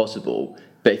words as possible.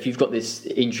 But if you've got this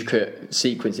intricate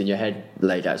sequence in your head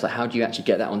laid out, it's like, how do you actually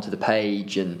get that onto the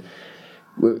page? And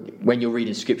when you're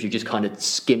reading scripts, you're just kind of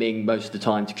skimming most of the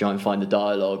time to try and find the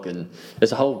dialogue. And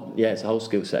it's a whole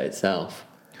skill set itself.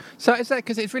 So is that,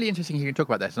 because it's really interesting you can talk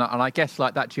about this, and I guess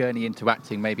like that journey into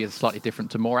acting maybe is slightly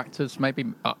different to more actors. Maybe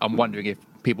I'm wondering if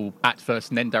people act first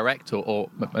and then direct,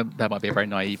 or that might be a very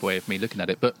naive way of me looking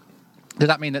at it. But does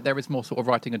that mean that there is more sort of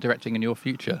writing and directing in your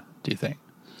future, do you think?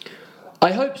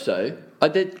 I hope so. I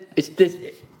did.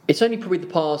 It's only probably the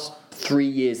past 3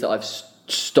 years that I've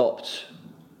stopped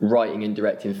writing and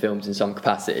directing films in some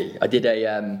capacity. I did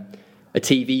a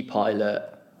TV pilot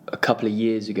a couple of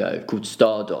years ago called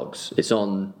Star Dogs. It's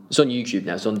on YouTube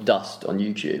now. It's on Dust on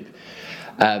YouTube.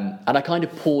 And I kind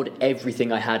of poured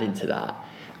everything I had into that,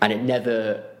 and it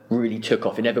never really took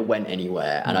off. It never went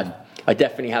anywhere. And I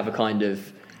definitely have a kind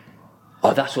of,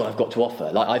 that's what I've got to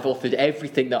offer. Like, I've offered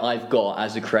everything that I've got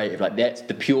as a creative. Like, that's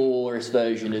the purest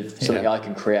version of something I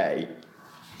can create.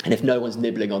 And if no one's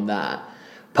nibbling on that,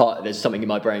 there's something in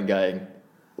my brain going,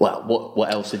 well,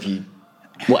 what else have you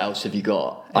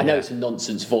got? I know it's a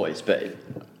nonsense voice, but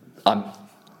I'm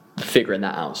figuring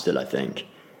that out still, I think.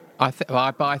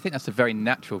 But I think that's a very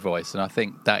natural voice, and I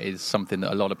think that is something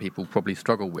that a lot of people probably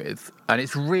struggle with. And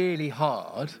it's really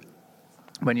hard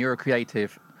when you're a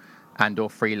creative and or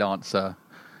freelancer,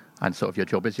 and sort of your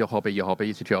job is your hobby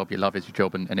is your job, your love is your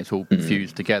job, and it's all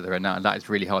fused together, and that is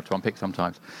really hard to unpick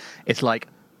sometimes. It's like,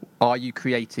 are you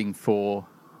creating for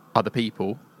other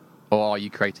people, or are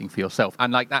you creating for yourself?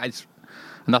 And like that is...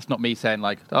 And that's not me saying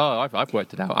like, I've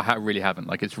worked it out. I really haven't.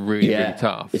 Like, it's really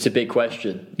tough. It's a big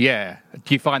question. Yeah.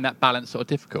 Do you find that balance sort of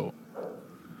difficult?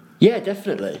 Yeah,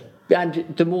 definitely.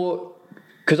 And the more,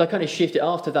 because I kind of shifted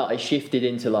after that, I shifted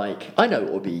into like, I know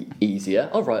what would be easier.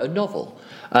 I'll write a novel.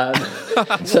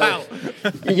 Wow.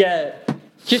 Yeah.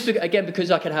 Just again,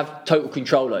 because I can have total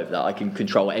control over that. I can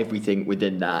control everything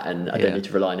within that, and I don't need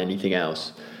to rely on anything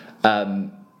else.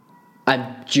 And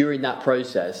during that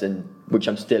process, and which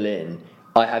I'm still in,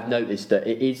 I have noticed that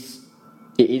it is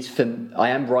I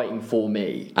am writing for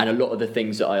me, and a lot of the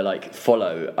things that I like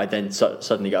follow, I then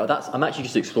suddenly go, I'm actually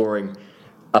just exploring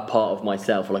a part of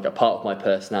myself, or like a part of my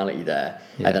personality there,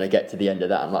 and then I get to the end of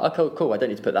that, I'm like, okay, cool, I don't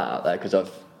need to put that out there because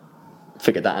I've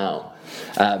figured that out.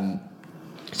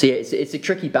 So yeah, it's a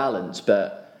tricky balance,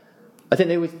 but I think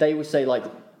they always say like,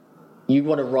 you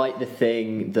want to write the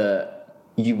thing that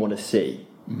you want to see.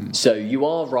 So you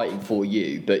are writing for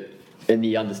you, but in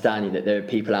the understanding that there are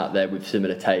people out there with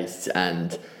similar tastes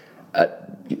and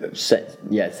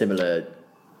similar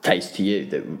taste to you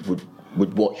that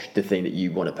would watch the thing that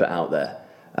you want to put out there.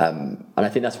 And I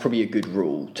think that's probably a good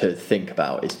rule to think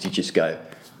about, is to just go,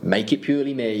 make it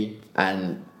purely me,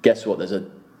 and guess what? There's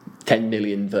 10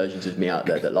 million versions of me out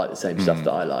there that like the same stuff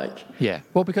that I like. Yeah.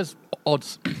 Well, because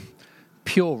odds,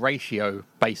 pure ratio,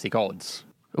 basic odds,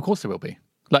 of course there will be.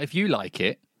 Like, if you like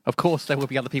it, of course there will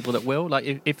be other people that will.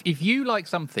 Like, if you like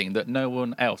something that no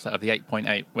one else out of the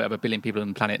 8.8 whatever billion people on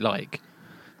the planet like,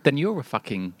 then you're a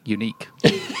fucking unique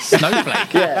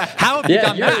snowflake. How have you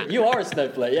done that? You are a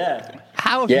snowflake,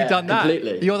 How have you done that?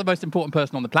 Completely. You're the most important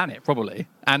person on the planet, probably.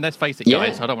 And let's face it,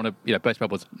 guys, I don't want to burst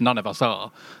bubbles. None of us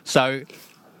are. So...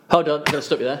 Hold on, I'm going to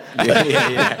stop you there.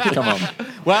 Yeah. Come on.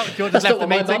 Well, George has left the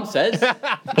meeting. That's not what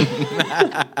my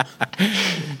mum says.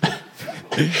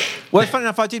 Well, funny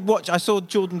enough, I saw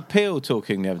Jordan Peele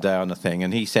talking the other day on a thing,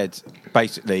 and he said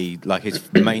basically like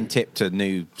his main tip to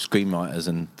new screenwriters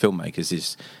and filmmakers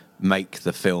is make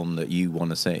the film that you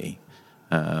want to see,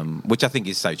 which I think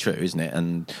is so true, isn't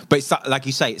it? But it's like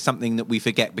you say, it's something that we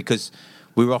forget because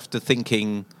we're often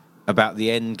thinking about the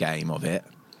end game of it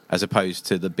as opposed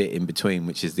to the bit in between,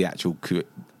 which is the actual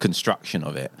construction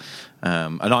of it.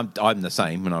 And I'm the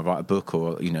same when I write a book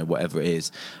or whatever it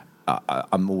is.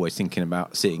 I'm always thinking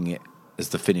about seeing it as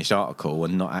the finished article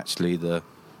and not actually the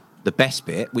best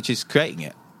bit, which is creating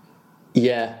it.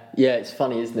 Yeah, it's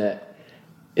funny, isn't it?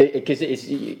 Because it's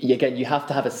again, you have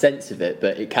to have a sense of it,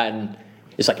 but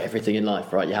it's like everything in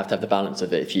life, right? You have to have the balance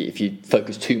of it. If you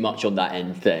focus too much on that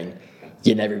end thing,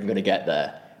 you're never even going to get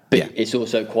there. But it's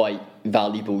also quite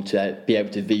valuable to be able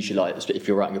to visualize, if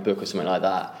you're writing a book or something like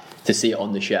that, to see it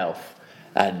on the shelf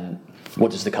and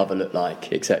what does the cover look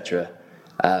like, etc.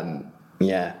 All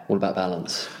about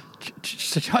balance.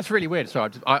 That's really weird. So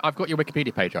I've got your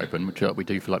Wikipedia page open, which we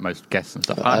do for like most guests and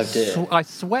stuff. I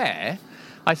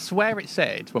swear it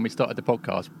said when we started the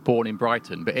podcast, born in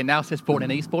Brighton, but it now says born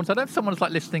in Eastbourne. So I don't know if someone's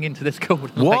like listening into this call.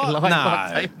 What?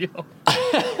 No.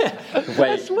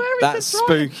 Wait, that's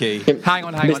spooky. Hang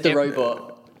on. Mr.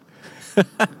 Robot.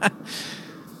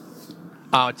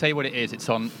 I'll tell you what it is. It's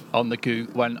on the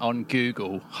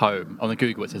Google Home. On the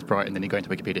Google it says Brighton, then you go into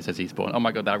Wikipedia, it says Eastbourne. Oh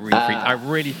my god, I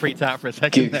really freaked out for a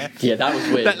second there. Yeah, that was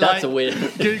weird. That's a weird.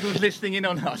 Google's listening in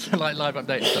on us, like live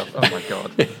updating stuff. Oh my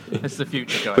god, this is the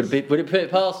future, guys. Would it put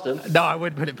it past them? No, I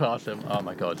wouldn't put it past them. Oh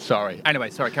my god, sorry. Anyway,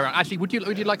 carry on. Actually, would you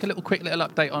like a quick little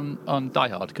update on Die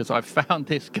Hard, because I've found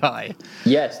this guy.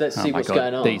 Yes, let's see what's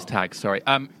going on. These tags, sorry.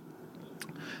 There's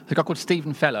a guy called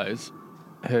Stephen Fellows,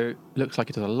 who looks like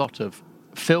he does a lot of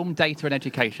film data and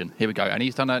education. Here we go. And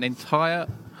he's done an entire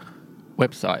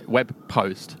web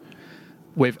post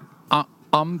with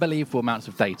unbelievable amounts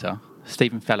of data.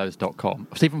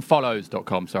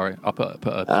 Stephenfollows.com, sorry. I'll put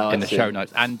in the show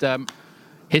notes. And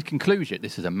his conclusion,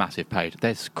 this is a massive page.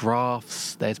 There's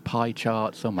graphs, there's pie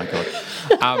charts. Oh, my God.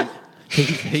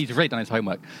 He's really done his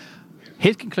homework.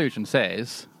 His conclusion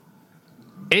says,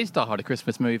 is Die Hard a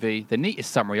Christmas movie? The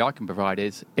neatest summary I can provide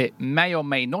is, it may or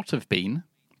may not have been,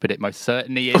 but it most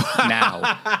certainly is now.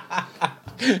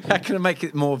 How can I make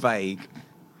it more vague?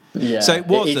 Yeah, so it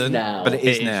wasn't, it is now. but it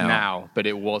is now. now. But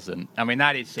it wasn't. I mean,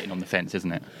 that is sitting on the fence,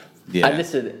 isn't it? Yeah. And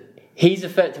listen, he's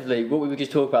effectively, what we were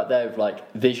just talking about there of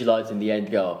like visualising the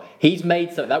end goal. He's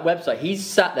made something, that website, he's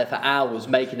sat there for hours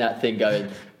making that thing going,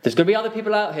 there's going to be other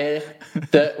people out here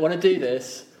that want to do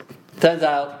this. Turns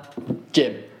out,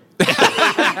 Jim.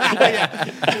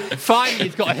 Finally,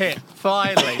 he's got a hit.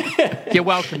 Finally. You're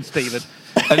welcome, Stephen.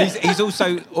 And he's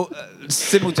also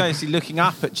simultaneously looking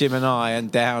up at Jim and I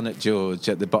and down at George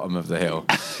at the bottom of the hill.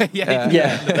 That's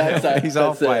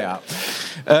halfway up.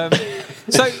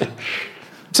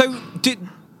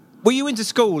 Were you into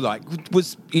school? Like,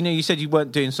 you said you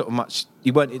weren't doing sort of much.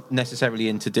 You weren't necessarily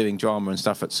into doing drama and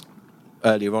stuff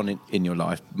earlier on in your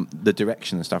life. The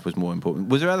direction and stuff was more important.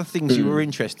 Was there other things you were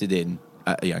interested in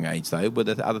at a young age, though? Were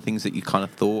there other things that you kind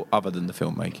of thought other than the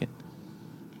filmmaking?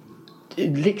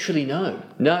 Literally, no.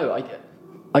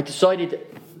 I decided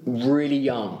really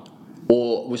young,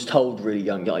 or was told really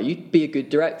young, like, you'd be a good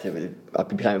director. I'd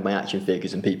be playing with my action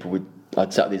figures, and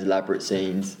I'd set up these elaborate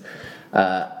scenes,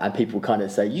 and people would kind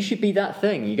of say, you should be that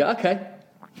thing. And you go, okay.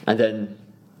 And then,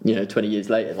 20 years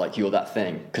later, like, you're that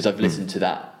thing, because I've listened to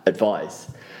that advice.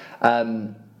 I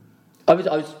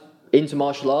was into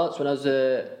martial arts when I was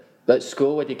at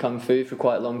school. I did Kung Fu for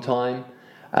quite a long time.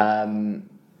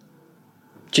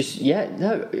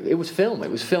 It was film. It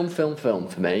was film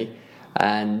for me,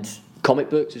 and comic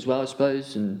books as well, I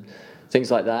suppose, and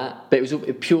things like that. But it was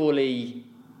purely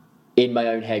in my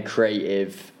own head,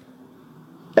 creative,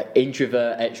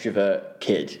 introvert, extrovert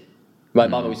kid. My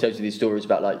mum always tells me these stories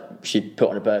about, like, she'd put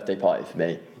on a birthday party for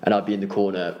me, and I'd be in the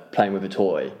corner playing with a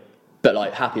toy, but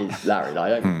like happy as Larry.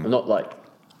 Like, I'm not like,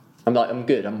 I'm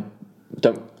good.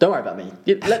 Don't worry about me.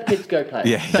 Let kids go play.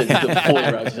 Yeah. So the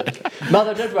 4-year-old's like,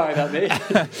 Mother, don't worry about me.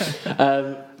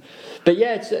 But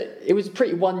yeah, it was a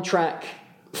pretty one-track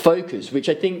focus, which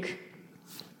I think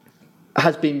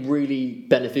has been really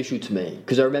beneficial to me,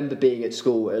 because I remember being at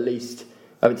school. At least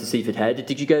I went to Seaford Head.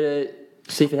 Did you go to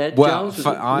Seaford Head? Well, Giles?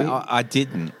 I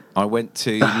didn't. I went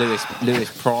to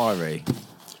Lewis Priory.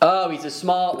 Oh, he's a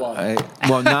smart one.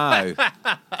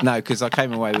 No, because I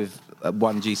came away with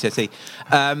one GCSE.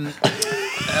 I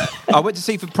went to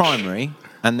Seaford Primary,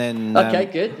 and then okay,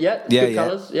 good, good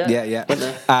colours, yeah.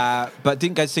 But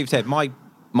didn't go to Seaford Head.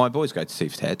 My boys go to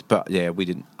Seaford Head, but we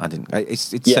didn't. I didn't.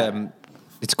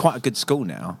 It's quite a good school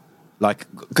now. Like,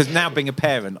 because now being a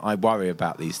parent, I worry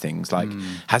about these things. Like,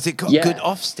 has it got good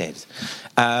Ofsted?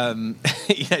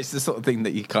 It's the sort of thing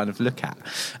that you kind of look at.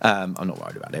 I'm not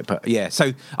worried about it, but yeah.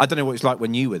 So I don't know what it's like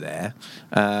when you were there.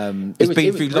 It's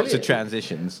been through lots of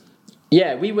transitions.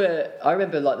 Yeah, I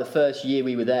remember, like, the first year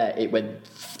we were there, it went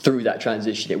through that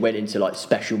transition. It went into, like,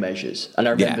 special measures. And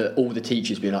I remember all the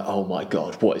teachers being like, oh, my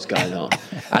God, what is going on?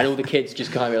 And all the kids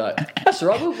just kind of like, that's all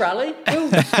right, we'll rally. We'll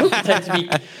pretend to be...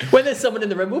 When there's someone in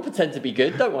the room, we'll pretend to be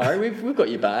good. Don't worry, we've got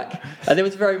your back. And there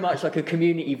was very much like a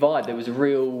community vibe. There was a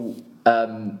real...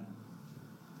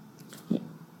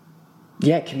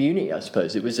 community, I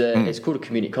suppose. It was it's called a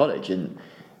community college, and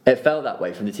it felt that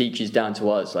way from the teachers down to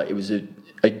us. Like, it was a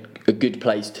good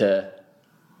place to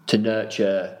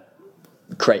nurture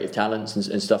creative talents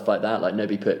and stuff like that. Like,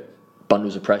 nobody put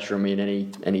bundles of pressure on me in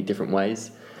any different ways.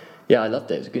 Yeah, I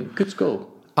loved it. It was a good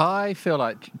school. I feel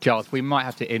like, Giles, we might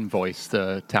have to invoice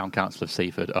the Town Council of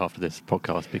Seaford after this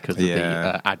podcast because of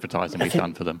the advertising we've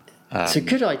done for them. It's a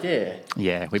good idea.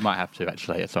 Yeah, we might have to,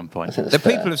 actually, at some point. The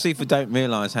people of Seaford don't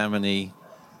realise how many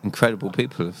incredible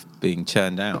people are being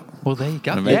churned out. Well, there you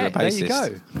go. On a regular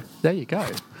basis. There you go.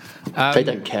 They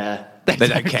don't care. They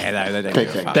don't care, though. They don't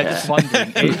give a fuck. They're just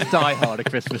wondering, is Die Hard a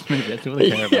Christmas movie? That's all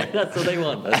they care about. Yeah, that's all they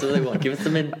want. Give us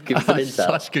some intel.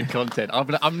 Such good content.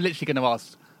 I'm literally going to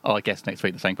ask our guest next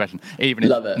week the same question, even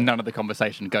if none of the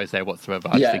conversation goes there whatsoever.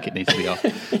 I just think it needs to be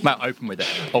asked. Matt, open with it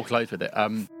or close with it.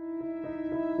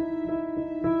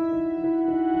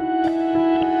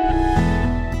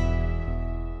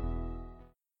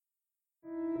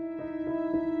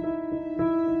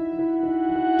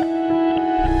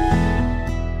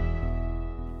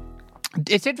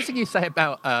 It's interesting you say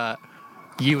about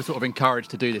you were sort of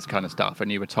encouraged to do this kind of stuff,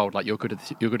 and you were told, like, you're good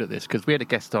at this, because we had a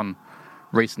guest on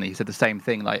recently who said the same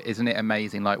thing. Like, isn't it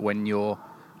amazing, like, when you're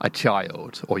a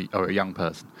child or a young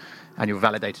person, and you're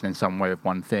validating in some way with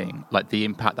one thing, like the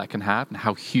impact that can have and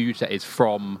how huge that is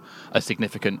from a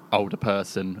significant older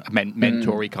person, a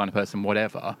mentor-y kind of person,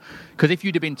 whatever. Because if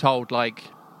you'd have been told like,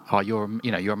 oh, you're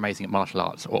amazing at martial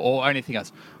arts or anything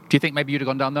else, do you think maybe you'd have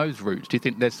gone down those routes? Do you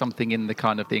think there's something in the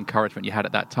kind of the encouragement you had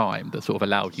at that time that sort of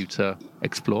allowed you to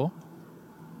explore?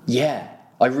 Yeah,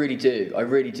 I really do.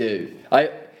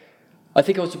 I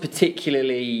think I was a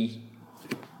particularly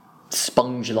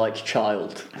sponge-like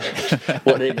child.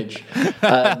 What an image.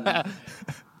 I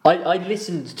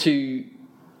listened to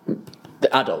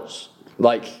the adults.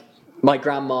 Like, my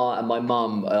grandma and my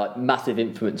mum are like massive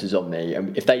influences on me.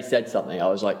 And if they said something, I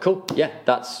was like, cool, yeah,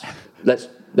 let's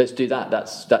do that.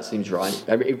 That seems right.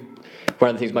 I mean, one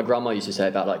of the things my grandma used to say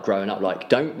about like growing up, like,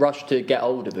 don't rush to get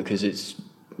older because it's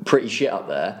pretty shit up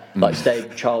there. Like, stay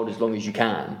a child as long as you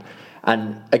can.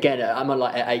 And again, I'm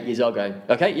like at 8 years old going,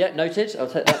 okay, yeah, noted. I'll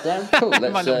take that down. Cool.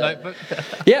 My little notebook.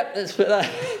 Yeah, let's put that.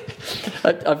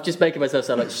 I'm just making myself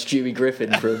sound like Stewie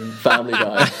Griffin from Family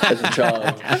Guy as a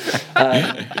child.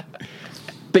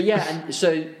 But yeah, and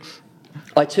so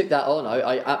I took that on.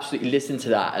 I absolutely listened to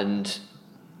that, and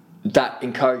that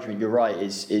encouragement, you're right,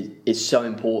 is so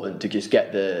important to just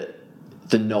get the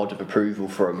nod of approval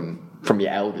from your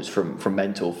elders, from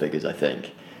mentor figures, I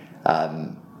think.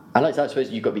 And like I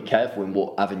suppose you've got to be careful in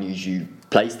what avenues you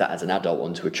place that as an adult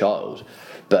onto a child.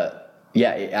 But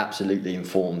yeah, it absolutely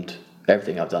informed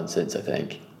everything I've done since, I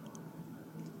think.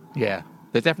 Yeah,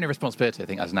 there's definitely a responsibility, I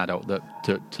think, as an adult that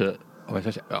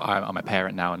I'm a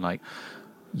parent now, and like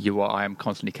I am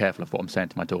constantly careful of what I'm saying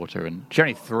to my daughter, and she's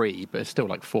only 3, but it's still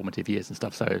like formative years and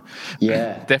stuff. So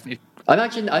yeah, definitely. I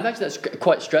imagine that's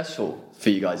quite stressful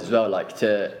for you guys as well, like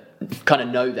to kind of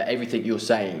know that everything you're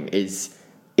saying is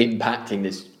impacting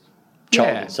this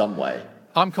child in some way.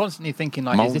 I'm constantly thinking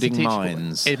like, Moulding is this a teachable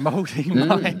minds. Moulding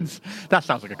minds. That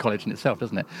sounds like a college in itself,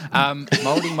 doesn't it?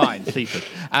 Moulding minds, Seaford.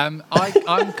 I'm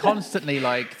constantly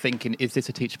like thinking, is this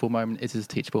a teachable moment? Is this a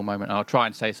teachable moment? And I'll try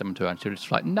and say something to her, and she'll just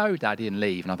like, no, Daddy, and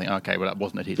leave. And I think, okay, well, that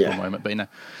wasn't a teachable moment, but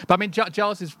But I mean,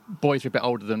 Giles's boys are a bit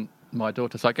older than my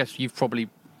daughter, so I guess you've probably,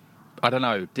 I don't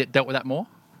know, dealt with that more.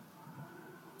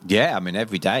 Yeah, I mean,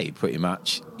 every day, pretty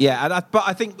much. Yeah, but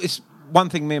I think it's one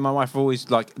thing me and my wife have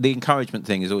always, like, the encouragement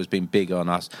thing has always been big on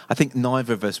us. I think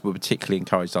neither of us were particularly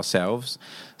encouraged ourselves.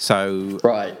 So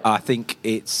I think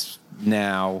it's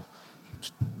now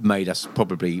made us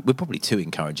we're probably too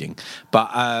encouraging. But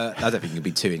I don't think it'd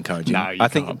be too encouraging. No, I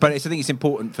think it's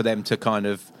important for them to kind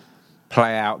of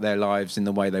play out their lives in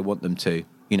the way they want them to.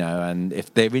 You know, and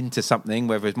if they're into something,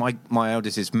 whether it's my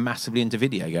eldest is massively into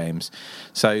video games,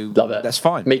 so that's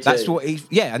fine. Me too. That's what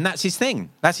and that's his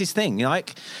thing. That's his thing.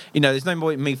 Like, there's no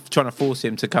more me trying to force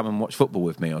him to come and watch football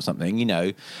with me or something.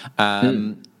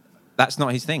 That's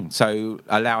not his thing. So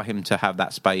allow him to have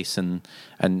that space and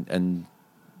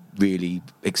really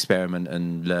experiment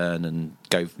and learn and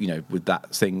go, with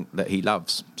that thing that he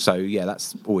loves. So yeah,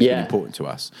 that's always been important to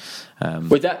us.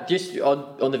 With that, just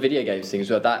on the video games thing as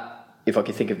well, that. If I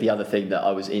could think of the other thing that I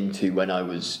was into when I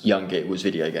was younger, it was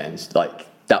video games. Like,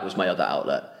 that was my other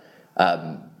outlet.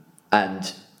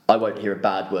 And I won't hear a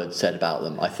bad word said about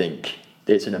them. I think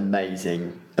it's an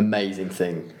amazing, amazing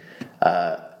thing.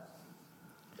 What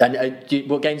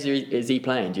games is he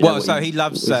playing? Do you know he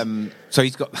loves. So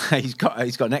he's got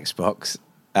an Xbox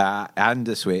and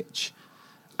a Switch.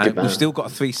 And we've still got a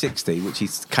 360, which he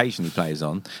occasionally plays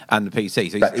on, and the PC.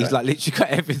 So he's like literally got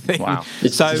everything. Wow!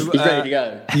 He's ready to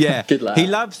go. Yeah, good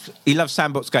lad. He loves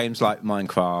sandbox games like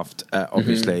Minecraft,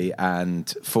 obviously,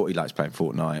 and he likes playing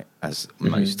Fortnite, as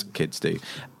most kids do.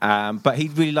 But he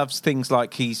really loves things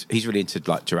like he's really into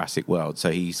like Jurassic World.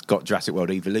 So he's got Jurassic World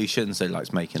Evolution. So he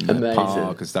likes making the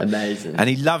park and stuff. Amazing. And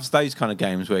he loves those kind of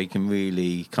games where he can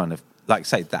really kind of, like,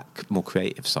 say, that more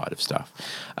creative side of stuff.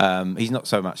 He's not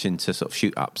so much into sort of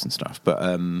shoot ups and stuff, but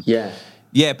and I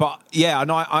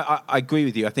agree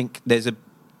with you. I think there's a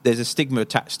stigma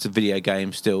attached to video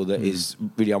games still that is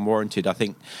really unwarranted. I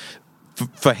think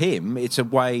for him, it's a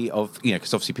way of,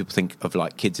 because obviously people think of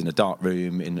like kids in a dark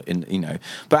room,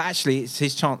 but actually it's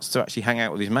his chance to actually hang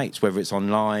out with his mates, whether it's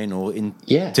online or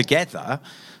together.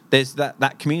 There's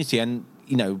that community, and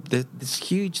this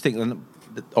huge thing. And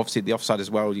obviously the offside as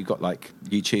well, you've got like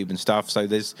YouTube and stuff, so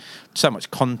there's so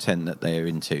much content that they're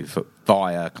into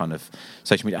via kind of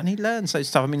social media, and he learns those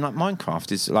stuff. I mean, like Minecraft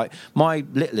is like, my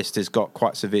littlest has got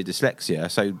quite severe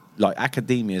dyslexia, so like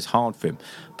academia is hard for him,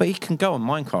 but he can go on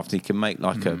Minecraft and he can make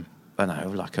like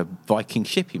like a Viking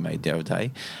ship he made the other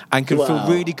day, and can feel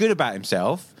really good about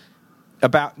himself.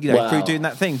 about Wow. through doing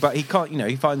that thing, but he can't.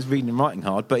 He finds reading and writing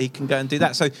hard, but he can go and do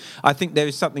that. So I think there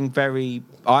is something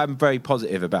I'm very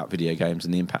positive about video games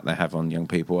and the impact they have on young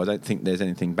people. I don't think there's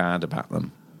anything bad about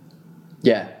them.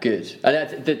 Yeah, good.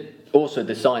 And also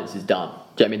the science is done. Do you know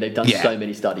what I mean? They've done so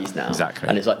many studies now. Exactly.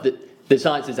 And it's like the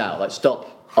science is out. Like,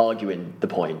 stop arguing the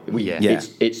point.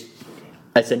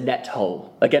 It's a net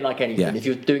hole. Again, like anything. Yeah. If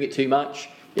you're doing it too much,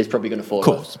 it's probably going to fall Of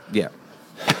course, off. yeah.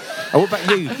 What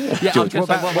about you, George?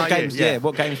 What games? you? Yeah.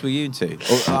 What games were you into,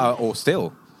 or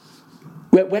still?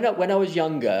 When I was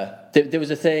younger, there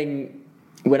was a thing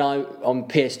on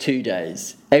PS2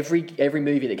 days. Every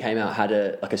movie that came out had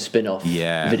a spin-off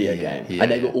video game,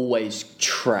 and they were always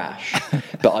trash.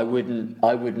 But I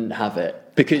wouldn't have it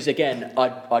because again,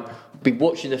 I'd be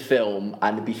watching the film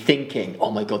and I'd be thinking,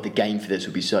 oh my god, the game for this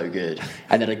would be so good,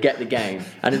 and then I'd get the game,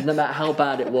 and no matter how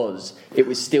bad it was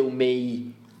still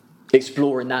me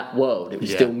exploring that world. It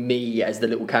was still me as the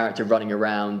little character running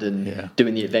around and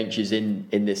doing the adventures in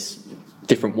this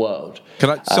different world.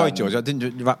 Sorry, George, I didn't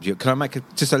interrupt you. Can I make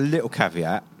just a little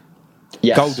caveat?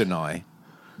 Yes. GoldenEye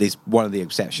is one of the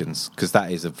exceptions because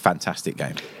that is a fantastic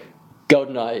game.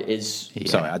 GoldenEye is.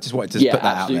 Sorry, I just wanted to put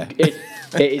that out there.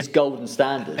 It is golden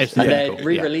standard, and they're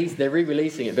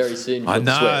re-releasing it very soon. For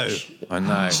the Switch. I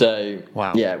know. So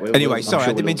wow. Yeah. Anyway, sorry, I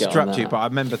didn't mean to interrupt you, but I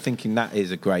remember thinking that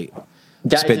is a great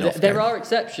spin-off. There are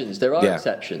exceptions.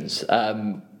 Exceptions,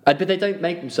 but they don't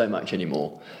make them so much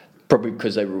anymore. Probably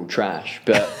because they were all trash.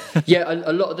 But yeah,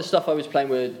 a lot of the stuff I was playing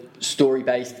were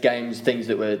story-based games, things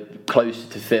that were closer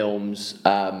to films.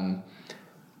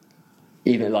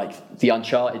 Even like the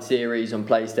Uncharted series on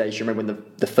PlayStation. Remember when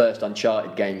the first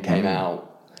Uncharted game came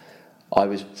out? I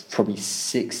was probably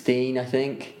 16, I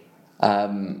think.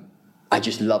 I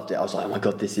just loved it. I was like, oh my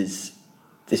god, this is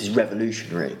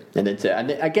revolutionary. And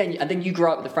then you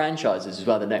grow up with the franchises as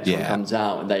well. The next one comes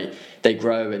out, and they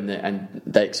grow and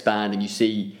they expand, and you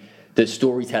see the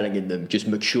storytelling in them just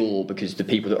mature because the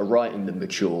people that are writing them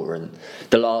mature. And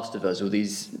The Last of Us, all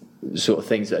these sort of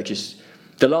things that are just...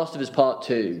 The Last of Us Part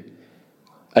 2,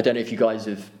 I don't know if you guys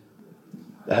have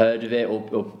heard of it or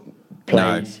played. No,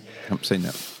 I haven't seen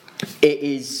that. It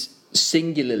is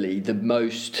singularly the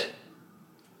most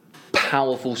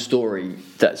powerful story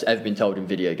that's ever been told in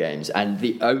video games, and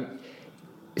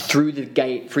through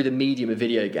the medium of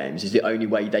video games is the only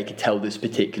way they could tell this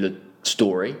particular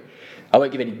story. I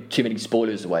won't give too many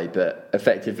spoilers away, but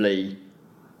effectively,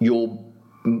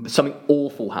 something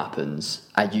awful happens,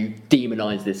 and you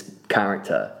demonize this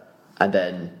character, and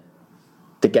then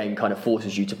the game kind of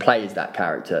forces you to play as that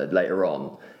character later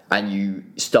on, and you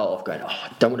start off going, oh,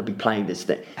 I don't want to be playing this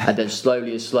thing, and then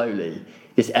slowly and slowly,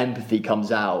 this empathy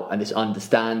comes out, and this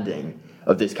understanding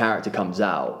of this character comes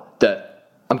out, that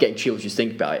I'm getting chills just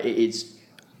thinking about it. It's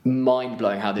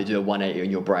mind-blowing how they do a 180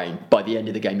 in your brain. By the end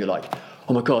of the game, you're like,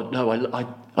 oh my god, no,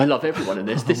 I love everyone in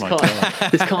this. This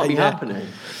can't be happening.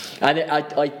 And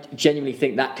I genuinely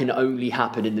think that can only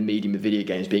happen in the medium of video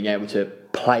games, being able to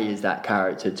play as that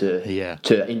character,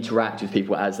 to interact with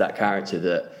people as that character,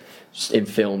 that in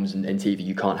films and TV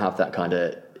you can't have that kind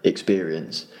of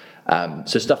experience.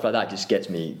 So stuff like that just gets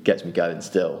me going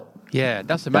still. Yeah,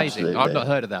 that's amazing. Absolutely. I've not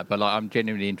heard of that, but I'm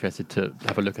genuinely interested to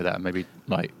have a look at that and maybe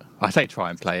try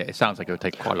and play it. It sounds like it would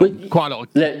take quite a lot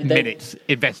of minutes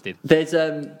invested. There's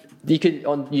you can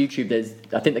on YouTube.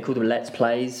 I think they call them Let's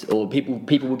Plays, or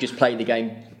people will just play the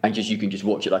game and you can just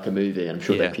watch it like a movie. And I'm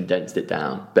sure they've condensed it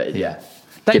down. But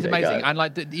that's amazing.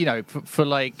 And for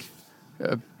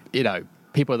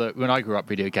people that when I grew up,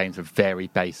 video games were very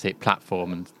basic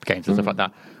platform and games and stuff like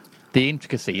that. The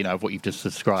intricacy, of what you've just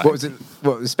described. What was it?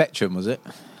 What was Spectrum? Was it?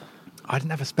 I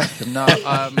didn't have a Spectrum. No,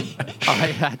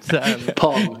 I had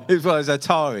Pong. It was one of those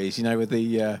Ataris, with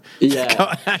the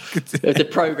to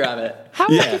program it. How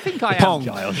do you think I Pong.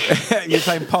 am, Giles? You're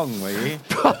playing Pong, were you?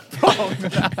 Pong.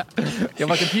 Yeah,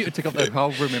 my computer took up the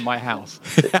whole room in my house.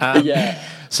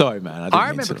 Sorry, man. I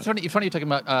remember. It's funny you're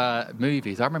talking about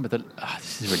movies. I remember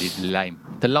this is really lame.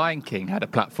 The Lion King had a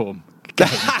platform game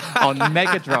on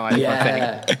Mega Drive.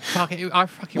 I think. I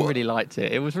fucking really liked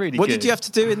it. It was really. What good. did you have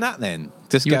to do in that then?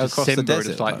 Just you go just across Simba, the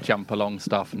desert, just jump along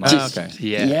stuff. And okay.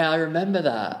 Yeah, I remember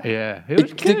that. Yeah, it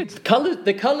was good.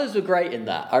 The colours were great in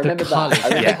that. I remember that. I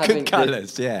remember having good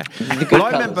colours. Yeah. The good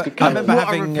I remember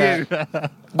having.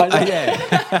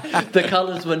 The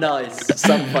colours were nice.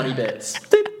 Some funny bits.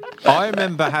 I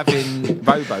remember having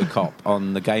RoboCop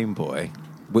on the Game Boy,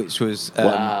 which was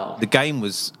wow. The game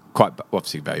was quite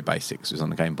obviously very basic. 'Cause it was on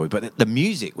the Game Boy, but the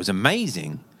music was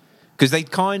amazing because they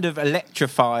kind of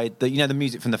electrified the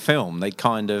music from the film. They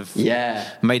kind of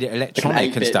made it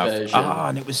electronic and stuff. Version.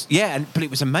 And it was but it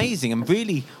was amazing and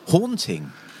really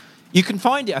haunting. You can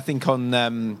find it, I think,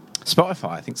 on Spotify.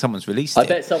 I think someone's released I it.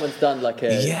 bet someone's done like an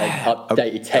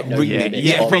updated techno remix. remix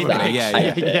Yeah, of probably.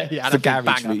 that. Yeah. The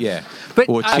garage, But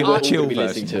or And we'll all chill be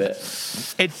listening version. to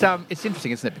it. it's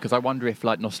interesting, isn't it? Because I wonder if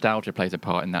like nostalgia plays a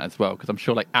part in that as well. Because I'm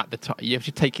sure like at the time you're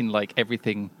actually taking like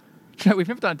everything. We've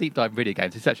never done a deep dive in video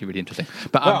games. It's actually really interesting.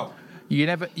 But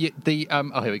here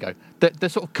we go. The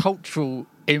sort of cultural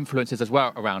influences as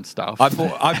well around stuff. I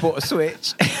bought a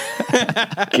Switch.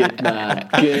 Good man.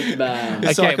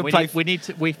 So I Again, can we probably play need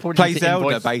to Zelda,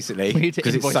 invoice, basically, We need to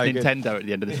 'cause it's invoice so good. Nintendo at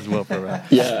the end of this as well for.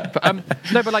 Yeah.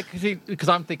 But like because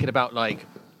I'm thinking about like.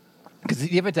 Because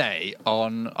the other day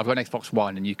I've got an Xbox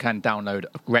One and you can download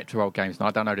retro old games, and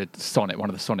I downloaded Sonic, one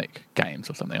of the Sonic games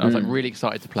or something. And I was like really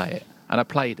excited to play it, and I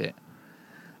played it,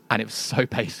 and it was so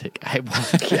basic.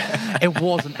 It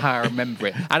wasn't how I remember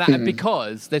it, and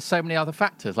because there's so many other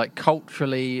factors, like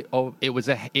culturally, it was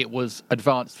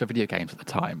advanced for video games at the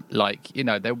time. Like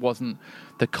there wasn't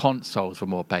the consoles were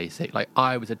more basic. Like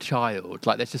I was a child.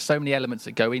 Like there's just so many elements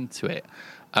that go into it.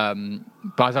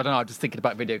 But I don't know. I'm just thinking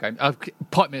about video games.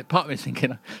 Part of me is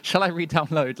thinking, shall I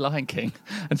re-download Lion King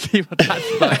and see what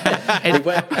that's like?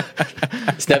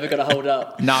 It's never going to hold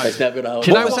up. No, it's never going to hold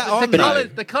Do you up. know What was what? that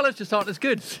on, The colours just aren't as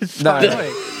good. It's so No.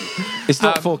 annoying. It's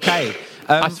not 4K.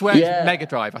 I swear yeah. it's Mega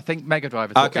Drive. I think Mega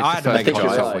Drive is Okay, the I had a first Mega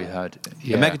console Drive. we heard.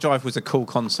 The Mega Drive was a cool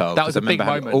console. That was 'cause a I big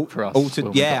remember having moment for us Altered,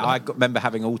 when we got I that. remember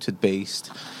having Altered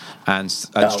Beast and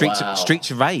wow.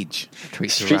 Streets of Rage.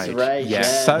 Streets Streets of Rage, Yeah,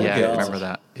 so yeah, good. I remember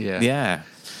that. Yeah. Yeah.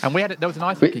 And there was an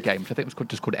ice hockey game, which I think was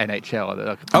just called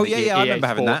NHL. Oh, yeah, I remember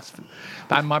having that.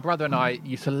 And my brother and I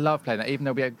used to love playing that, even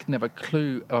though we didn't have a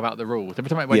clue about the rules. Every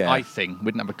time it went icing, we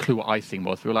didn't have a clue what icing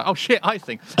was. We were like, oh shit,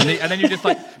 icing. And then you just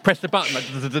like press the button, like,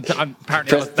 and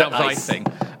apparently that was icing.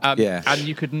 And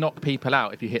you could knock people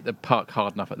out if you hit the puck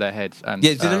hard enough at their heads. And,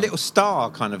 Yeah, did a little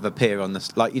star kind of appear on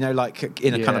this, like in a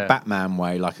kind of Batman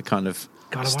way, like a kind of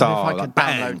star, like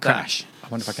bang, crash. I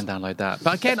wonder if I can download that.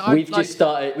 But again, We've just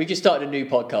started a new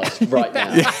podcast right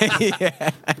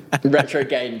now. Retro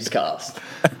Games Cast.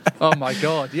 Oh my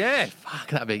god, yeah!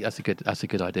 Fuck, that's a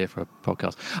good idea for a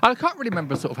podcast. I can't really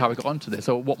remember sort of how we got onto this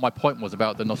or what my point was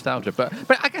about the nostalgia, but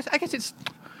I guess it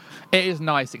is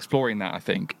nice exploring that. I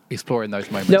think exploring those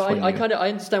moments. No, I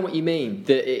understand what you mean.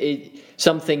 That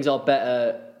some things are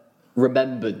better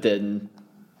remembered than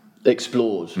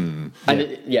explored, and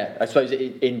I suppose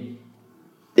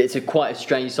it's quite a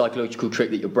strange psychological trick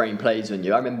that your brain plays on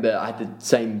you. I remember I had the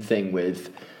same thing with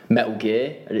Metal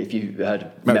Gear, and if you've heard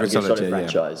of Metal Gear Solid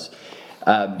franchise,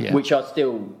 which are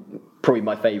still probably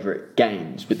my favourite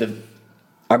games. But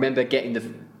I remember getting the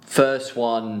first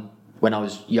one when I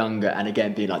was younger, and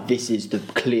again being like, "This is the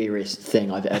clearest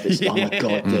thing I've ever seen." Oh my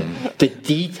god, the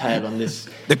detail on this,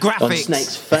 the graphics on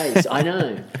Snake's face. I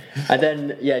know, and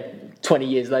then 20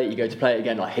 years later, you go to play it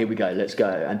again, like, here we go, let's go.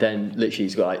 And then literally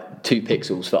he's got like 2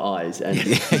 pixels for eyes. And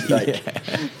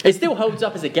it still holds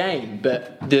up as a game,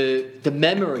 but the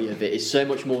memory of it is so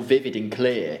much more vivid and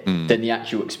clear than the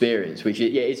actual experience, which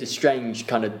is a strange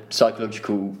kind of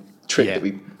psychological trick that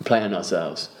we play on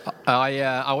ourselves.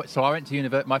 I went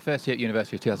to my first year at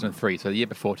university was 2003. So the year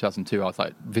before 2002, I was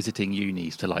like visiting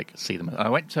unis to like see them. And I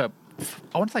went to,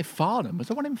 I want to say Farnham. Was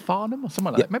there one in Farnham or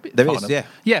something like that? Maybe there Farnham. is, yeah.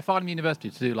 Yeah, Farnham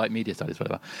University to do like media studies,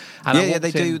 whatever. And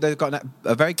they do. They've got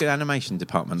a very good animation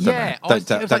department. Yeah,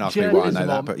 don't ask me why I know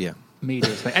that, but yeah.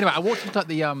 Media. Anyway, I walked into like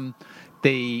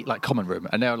the like common room,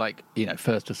 and they were like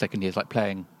first or second years like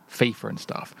playing FIFA and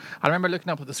stuff. I remember looking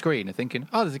up at the screen and thinking,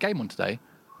 oh, there's a game on today.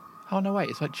 Oh no, wait,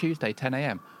 it's like Tuesday, 10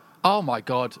 a.m. Oh my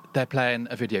God, they're playing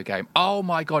a video game. Oh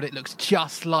my God, it looks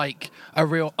just like a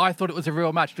real... I thought it was a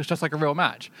real match. It was just like a real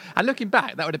match. And looking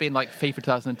back, that would have been like FIFA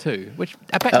 2002, which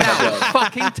I bet now is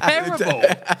fucking terrible.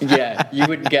 Yeah, you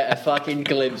wouldn't get a fucking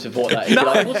glimpse of what that is. No.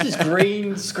 Like, what's this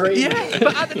green screen? Yeah,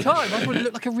 but at the time, I thought it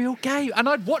looked like a real game. And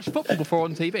I'd watched football before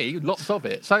on TV, lots of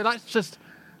it. So that's just...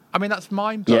 I mean, that's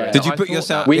mind-blowing. Yeah. Did you book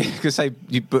yourself...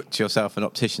 you booked yourself an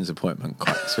optician's appointment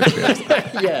quite swiftly.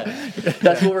 Yeah,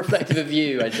 that's more reflective of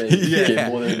you, I think. Yeah,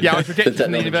 more than I was rejected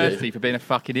from the university for being a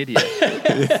fucking idiot.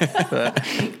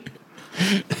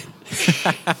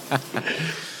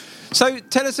 So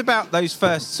tell us about those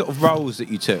first sort of roles that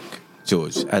you took,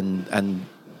 George, and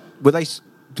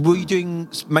were you doing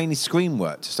mainly screen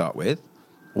work to start with?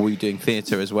 Or were you doing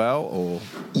theatre as well, or?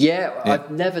 Yeah,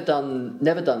 I've never done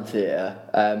theatre.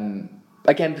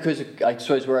 Again, because I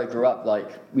suppose where I grew up, like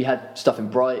we had stuff in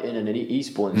Brighton and in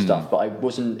Eastbourne and stuff, but I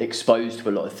wasn't exposed to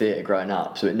a lot of theatre growing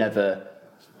up, so it never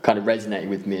kind of resonated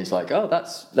with me as like, oh,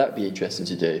 that would be interesting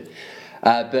to do.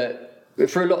 But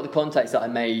for a lot of the contacts that I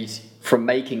made from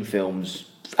making films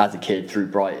as a kid through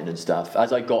Brighton and stuff,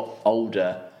 as I got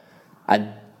older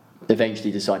and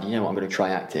eventually decided, you know what, I'm going to try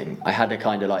acting. I had a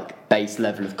kind of like base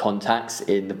level of contacts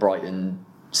in the Brighton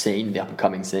scene, the up and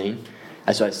coming scene,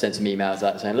 and so I sent some emails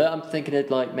out saying, look, I'm thinking of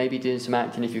like maybe doing some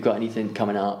acting. If you've got anything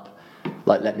coming up,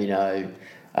 like let me know.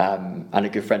 And a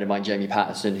good friend of mine, Jamie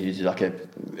Patterson, who's like a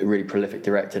really prolific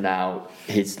director now,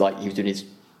 he was doing his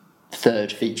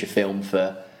third feature film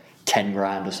for 10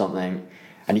 grand or something,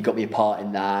 and he got me a part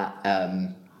in that,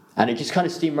 and it just kind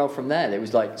of steamrolled from there. There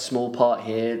was like small part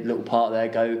here, little part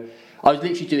there. I was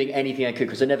literally doing anything I could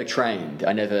because I never trained.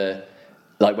 I never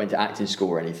like went to acting school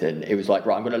or anything. It was like,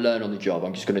 right, I'm going to learn on the job.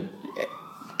 I'm just going to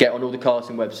get on all the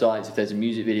casting websites. If there's a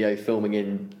music video filming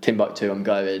in Timbuktu, I'm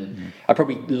going. Mm-hmm. I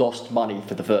probably lost money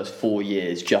for the first 4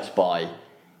 years just by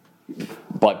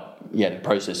the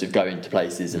process of going to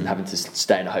places and having to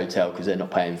stay in a hotel because they're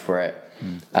not paying for it.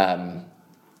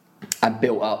 And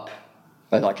built up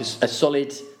like a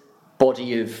solid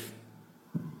body of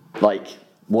like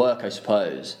work, I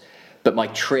suppose. But my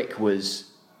trick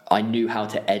was I knew how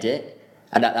to edit,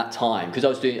 and at that time, because I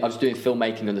was doing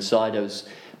filmmaking on the side,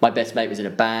 my best mate was in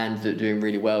a band that were doing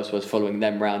really well, so I was following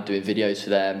them around doing videos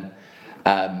for them,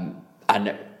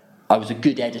 and I was a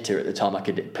good editor at the time. I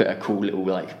could put a cool little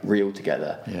like reel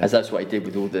together, as that's what I did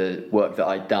with all the work that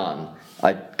I'd done.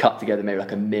 I'd cut together maybe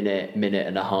like a minute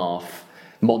and a half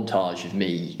montage of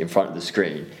me in front of the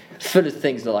screen, full of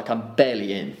things that like I'm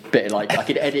barely in, but like I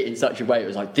could edit in such a way it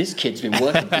was like, this kid's been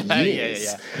working for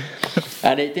years.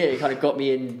 And it did. It kind of got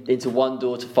me into one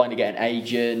door to finally get an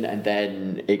agent, and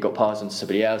then it got passed on to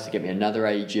somebody else to get me another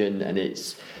agent, and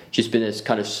it's just been this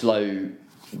kind of slow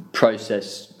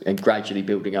process and gradually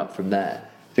building up from there.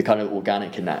 They're kind of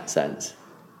organic in that sense.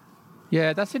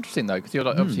 Yeah, that's interesting though, because you're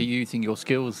like obviously using your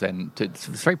skills then. It's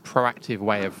a very proactive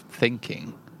way of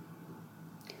thinking.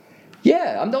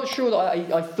 Yeah, I'm not sure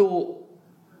that I thought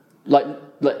like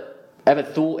ever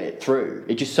thought it through.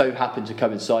 It just so happened to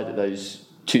coincide that those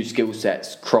two skill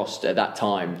sets crossed at that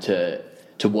time to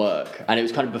work, and it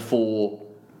was kind of before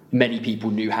many people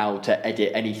knew how to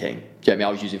edit anything. Do you know what I mean?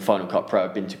 I was using Final Cut Pro.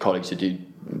 I've been to college to do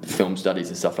film studies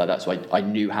and stuff like that, so I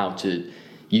knew how to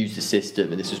use the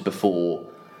system, and this was before,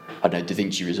 I don't know,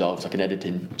 DaVinci Resolve, it's like an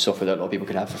editing software that a lot of people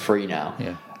can have for free now.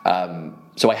 Yeah.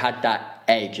 So I had that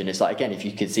edge, and it's like, again, if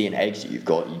you can see an edge that you've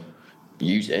got, you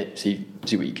use it, see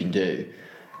what you can do.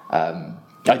 I'm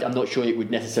not sure it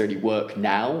would necessarily work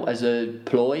now as a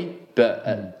ploy,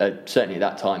 but certainly at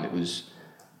that time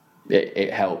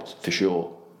it helped for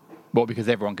sure. Well, because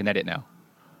everyone can edit now.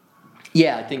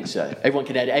 Yeah, I think so. Everyone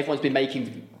can edit. Everyone's been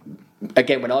making.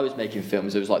 Again, when I was making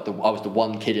films, it was like I was the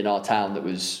one kid in our town that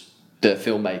was the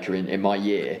filmmaker in my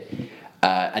year,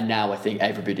 and now I think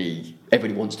everybody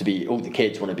wants to be. All the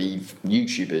kids want to be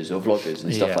YouTubers or vloggers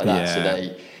and stuff like that. Yeah.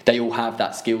 So they all have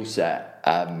that skill set.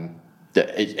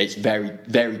 That it's very,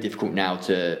 very difficult now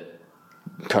to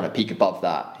kind of peak above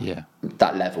that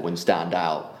level and stand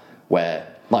out. Where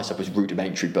my stuff was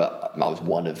rudimentary, but I was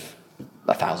one of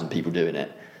 1,000 people doing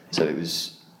it, so it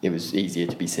was easier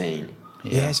to be seen.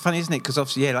 Yeah, it's funny, isn't it? Because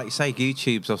obviously, like you say,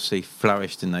 YouTube's obviously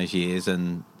flourished in those years,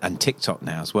 and TikTok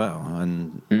now as well.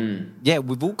 And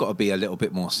we've all got to be a little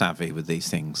bit more savvy with these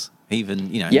things. Even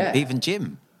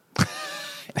Jim.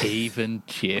 Even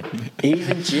Jim.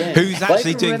 Who's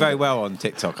actually doing very well on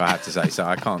TikTok, I have to say, so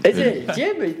I can't... Is it?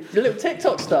 Jim, the little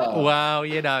TikTok star? Well,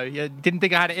 you didn't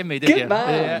think I had it in me, did you? Good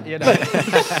man. Yeah,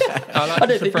 I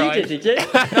don't think you did you? No,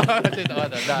 I didn't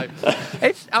either, no.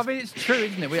 It's true,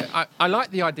 isn't it? I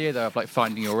like the idea, though, of like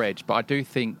finding your edge, but I do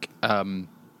think a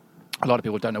lot of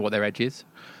people don't know what their edge is.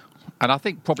 And I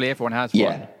think probably everyone has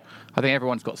one. I think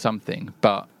everyone's got something,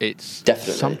 but it's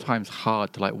sometimes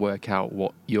hard to like work out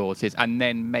what yours is, and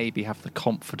then maybe have the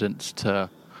confidence to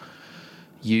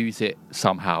use it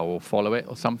somehow or follow it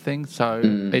or something. So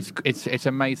it's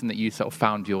amazing that you sort of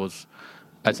found yours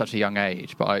at such a young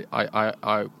age. But there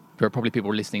are probably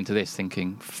people listening to this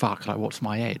thinking, "Fuck, like what's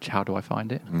my edge? How do I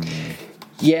find it?"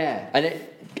 Yeah,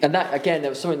 and that again, that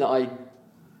was something that I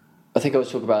think I was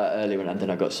talking about earlier, and then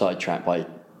I got sidetracked by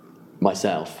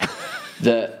myself.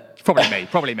 That.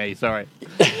 Probably me, sorry.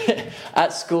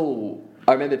 At school,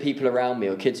 I remember people around me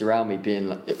or kids around me being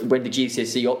like, when the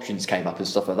GCSE options came up and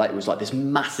stuff like that, it was like this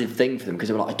massive thing for them because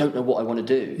they were like, I don't know what I want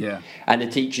to do. Yeah. And the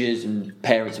teachers and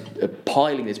parents are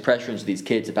piling this pressure onto these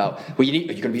kids about, well, are you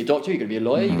going to be a doctor? Are you going to be a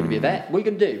lawyer? Are you going to be a vet? What are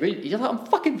you going to do? You're like, I'm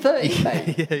fucking 30,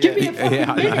 mate. Give me a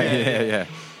fucking minute. Yeah.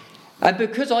 And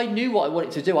because I knew what I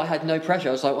wanted to do, I had no pressure.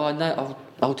 I was like, well, I know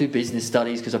I'll do business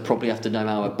studies because I probably have to know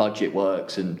how a budget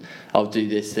works, and I'll do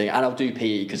this thing, and I'll do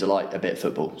PE because I like a bit of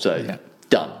football. So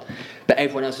done. But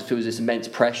everyone else feels this immense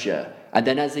pressure, And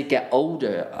then as they get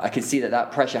older, I can see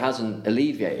that pressure hasn't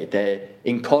alleviated. They're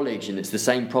in college and it's the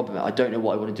same problem. I don't know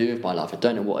what I want to do with my life. I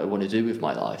don't know what I want to do with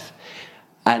my life.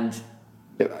 And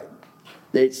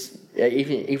it's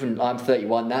even I'm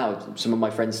 31 now. Some of my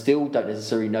friends still don't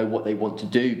necessarily know what they want to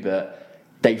do, but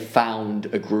they found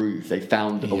a groove. They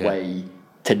found a way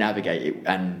to navigate it.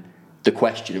 And the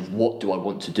question of what do I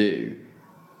want to do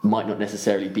might not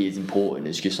necessarily be as important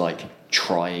as just like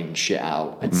trying shit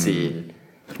out and seeing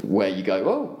where you go,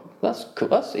 oh, that's cool,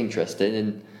 that's interesting,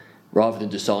 and rather than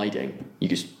deciding, you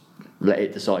just let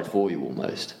it decide for you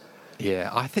almost. Yeah,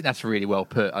 I think that's really well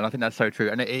put, and I think that's so true,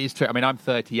 and it is true. I mean, I'm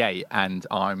 38, and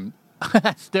I'm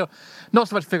still not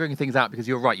so much figuring things out, because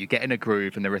you're right, you get in a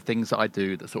groove, and there are things that I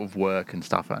do that sort of work and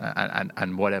stuff,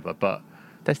 and whatever, but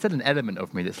there's still an element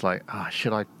of me that's like,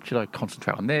 should I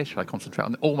concentrate on this? Should I concentrate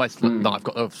on almost like I've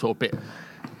got a sort of bit.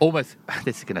 Almost,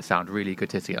 this is going to sound really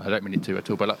egotistic, I don't mean it to at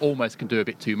all, but like almost can do a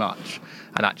bit too much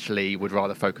and actually would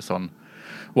rather focus on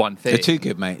one thing. You're too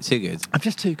good, mate. Too good. I'm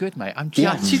just too good, mate. I'm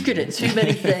just too good at too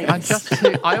many things. I'm just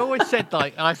too... I always said,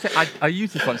 like, I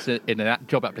used this once in a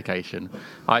job application.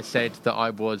 I said that I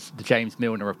was the James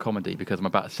Milner of comedy because I'm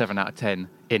about a 7 out of 10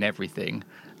 in everything.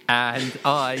 And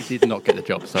I did not get the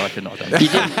job, so I should not have done that. You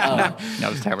didn't? Oh. No,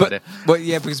 it was terrible. Well,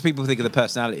 yeah, because people think of the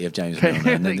personality of James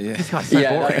Milner. And then, This guy's so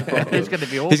boring. It's going to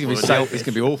be awful. It's going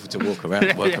to be awful to walk around.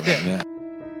 Yeah.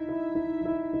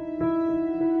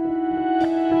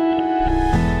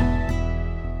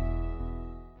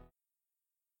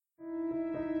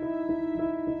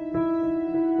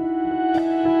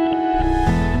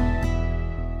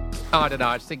 I don't know.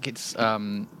 I just think it's...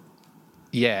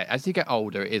 as you get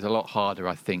older, it is a lot harder,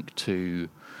 I think, to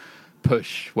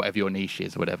push whatever your niche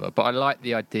is or whatever. But I like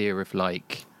the idea of,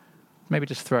 like, maybe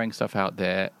just throwing stuff out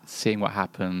there, seeing what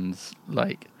happens.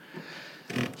 Like,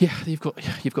 yeah, you've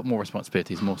got more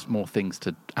responsibilities, more things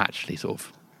to actually sort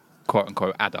of quote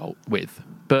unquote adult with.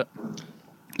 But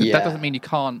that doesn't mean you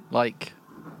can't, like,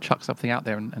 chuck something out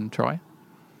there and try.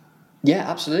 Yeah,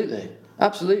 absolutely.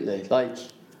 Like,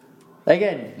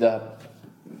 again,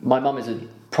 my mum is a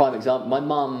prime example. My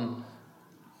mum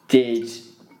did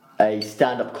a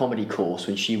stand-up comedy course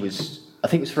when she was, I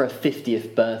think it was for her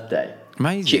 50th birthday.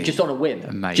 Amazing. Just on a whim.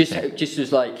 Amazing. Just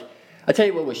was like, I tell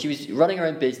you what, she was running her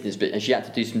own business, and she had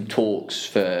to do some talks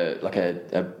for like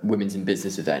a women's in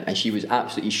business event, and she was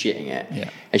absolutely shitting it. Yeah.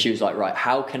 And she was like, right,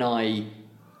 how can I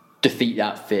defeat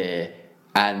that fear?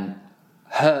 And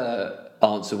her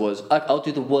answer was, I'll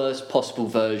do the worst possible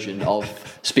version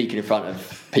of speaking in front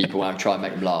of people and try and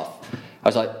make them laugh. I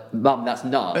was like, Mum, that's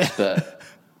nuts, but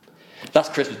that's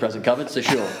a Christmas present covered, so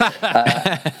sure.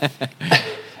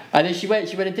 And then she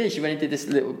went and did this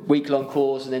little week-long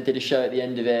course, and then did a show at the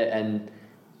end of it, and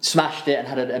smashed it, and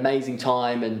had an amazing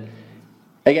time. And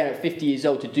again, at 50 years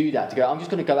old, to do that, to go, I'm just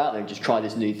going to go out there and just try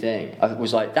this new thing. I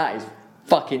was like, that is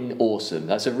fucking awesome.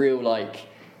 That's a real, like,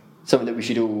 something that we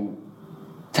should all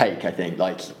take, I think.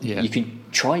 Like, you can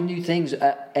try new things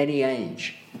at any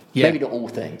age. Yeah. Maybe not all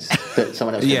things, but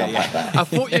someone else can unpack that. I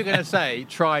thought you were going to say,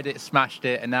 tried it, smashed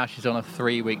it, and now she's on a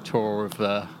 3-week tour of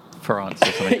France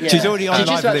or something. She's already on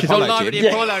live with the Apollo. She's on live with the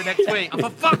Apollo next week. For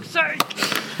fuck's sake!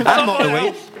 And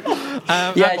Motorweed.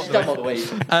 She's done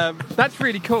Motorweed. That's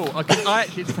really cool.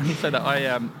 It's funny you say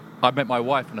that. I met my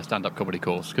wife on a stand-up comedy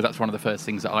course, because that's one of the first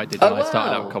things that I did when I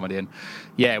started out with comedy. And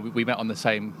we met on the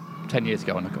same 10 years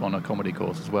ago on a comedy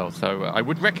course as well. So I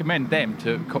would recommend them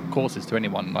to courses to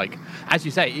anyone. Like, as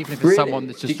you say, even if it's someone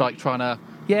that's just like trying to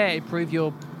improve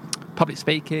your public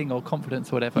speaking or confidence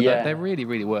or whatever, they're really,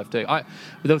 really worth doing.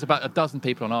 There was about a dozen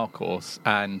people on our course,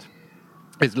 and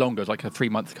it's longer, it's like a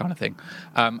 3-month kind of thing.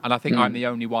 And I think I'm the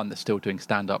only one that's still doing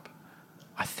stand-up,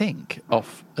 I think,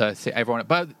 off everyone.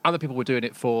 But other people were doing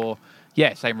it for,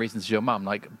 same reasons as your mum,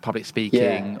 like public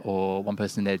speaking, or one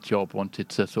person in their job wanted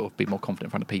to sort of be more confident in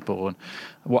front of people. And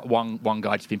one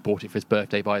guy just been bought it for his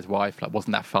birthday by his wife, like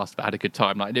wasn't that fussed but had a good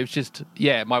time. Like, it was just,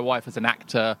 my wife as an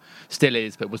actor still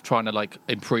is, but was trying to like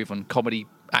improve on comedy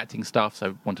acting stuff,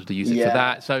 so wanted to use it for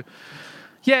that. So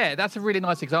that's a really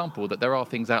nice example that there are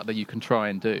things out there you can try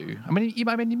and do. I mean, you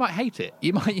might hate it.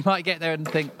 You might get there and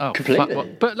think, oh, completely. Fuck,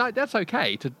 but like that's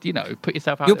okay to put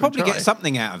yourself out. You'll there probably and try. get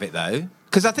something out of it though,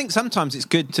 because I think sometimes it's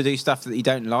good to do stuff that you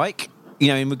don't like.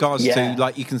 In regards to,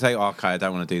 like, you can say, oh, okay, I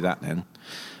don't want to do that then.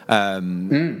 I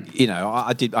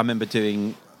remember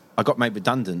I got made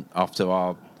redundant after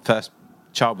our first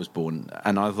child was born,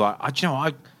 and I was like,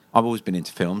 I've always been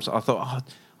into films. I thought,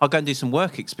 I'll go and do some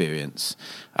work experience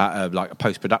at like a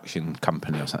post-production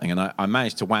company or something. And I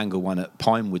managed to wangle one at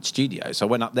Pinewood Studios. So I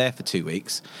went up there for 2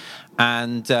 weeks.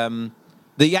 And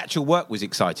the actual work was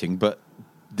exciting, but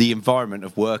the environment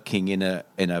of working in a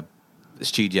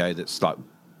studio that's like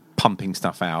pumping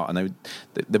stuff out, and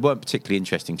they weren't particularly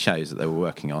interesting shows that they were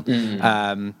working on.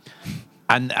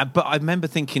 But I remember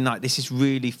thinking, like, this is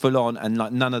really full on, and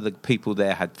like none of the people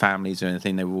there had families or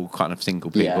anything. They were all kind of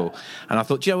single people, and I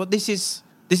thought, you know what, this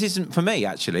isn't for me.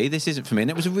 Actually, this isn't for me,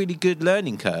 and it was a really good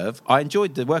learning curve. I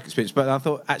enjoyed the work experience, but I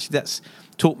thought actually that's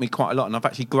taught me quite a lot, and I've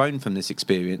actually grown from this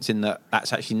experience in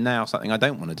that's actually now something I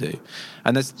don't want to do.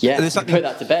 And there's something, put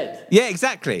that to bed. Yeah,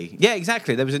 exactly.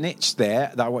 There was an itch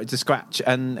there that I wanted to scratch,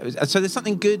 and so there's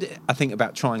something good, I think,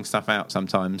 about trying stuff out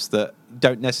sometimes that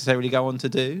don't necessarily go on to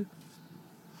do.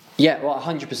 Yeah, well,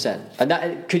 100%. And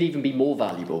that could even be more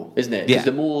valuable, isn't it? Because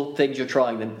the more things you're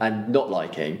trying and not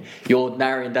liking, you're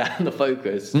narrowing down the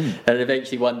focus. And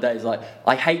eventually one day it's like,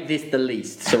 I hate this the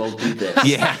least, so I'll do this.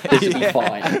 This will be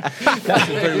fine. That's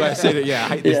a very way to say it. Yeah, I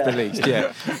hate this the least.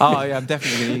 Yeah. Oh, yeah, I'm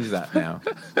definitely going to use that now.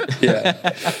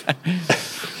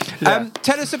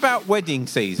 Tell us about wedding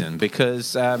season,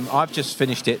 because I've just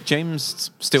finished it. Jim's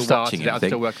still watching it. I'm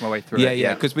still working my way through it.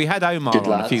 Yeah, because we had Omar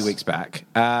on a few weeks back.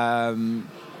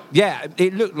 Yeah,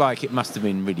 it looked like it must have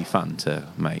been really fun to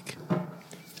make.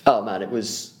 Oh man, it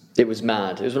was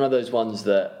mad. It was one of those ones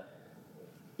that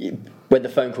when the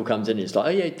phone call comes in, it's like, oh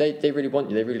yeah, they really want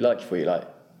you, they really like you. For you, like,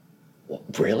 what,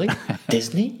 really?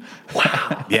 Disney?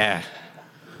 Wow. Yeah.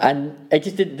 And it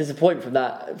just didn't disappoint from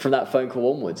that phone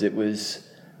call onwards. It was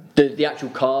the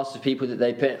actual cast of people that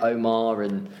they put, Omar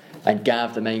and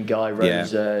Gav, the main guy,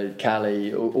 Rosa,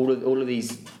 Callie, all of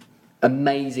these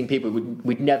amazing people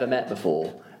we'd never met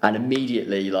before. And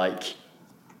immediately, like,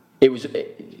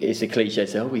 it's a cliche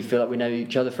to say, oh, we feel like we know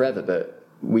each other forever, but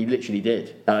we literally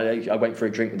did. And I went for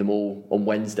a drink with them all on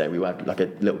Wednesday. We had like a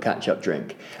little catch-up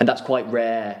drink. And that's quite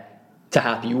rare to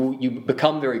happen. You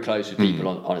become very close with people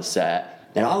on a set.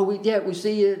 And, we'll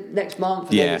see you next month.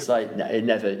 And then it's like, no, it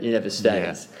never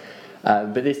stays. Yeah.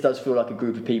 But this does feel like a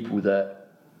group of people that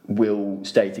will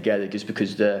stay together just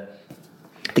because the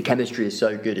chemistry is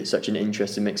so good. It's such an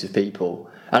interesting mix of people.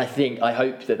 And I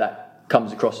hope that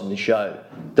comes across in the show.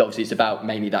 That obviously it's about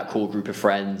mainly that core group of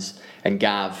friends and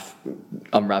Gav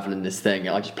unraveling this thing.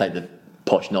 I just played the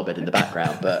posh knobhead in the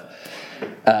background, but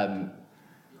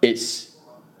it's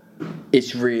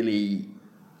really,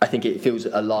 I think it feels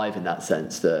alive in that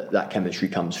sense, that chemistry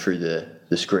comes through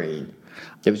the screen.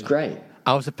 It was great.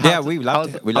 We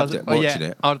loved it. We loved it watching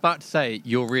it. I was about to say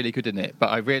you're really good in it, but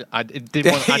I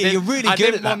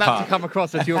didn't want that to come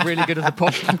across as you're really good as a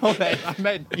posh knobhead. I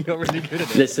meant you're really good at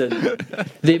it. Listen,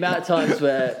 the amount of times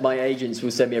where my agents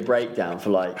will send me a breakdown for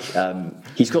like,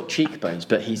 he's got cheekbones,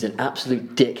 but he's an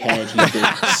absolute dickhead. He's a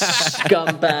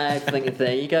scumbag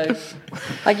thing. You go,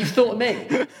 and you've thought of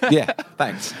me. Yeah,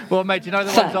 thanks. Well, mate, you know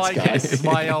the ones I get?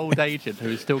 My old agent, who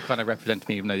is still kind of representing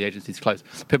me, even though the agency's closed,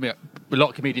 put me up. A lot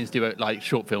of comedians do it, like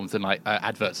short films and like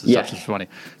adverts and such as funny.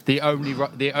 The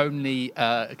only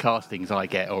castings I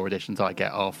get or auditions I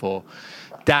get are for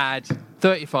dad,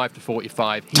 35 to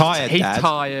 45. He's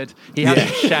tired. He hasn't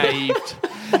shaved.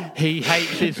 He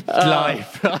hates his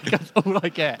life. That's all I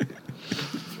get.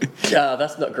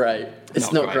 That's not great.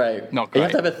 It's not great. Not great. You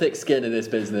have to have a thick skin in this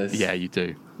business. Yeah, you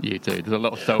do. There's a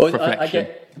lot of self-reflection.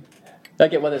 I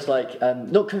get one that's like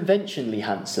not conventionally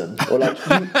handsome, or like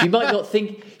you might not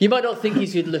think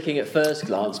he's good looking at first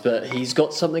glance, but he's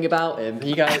got something about him.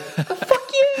 You go,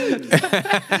 fuck you.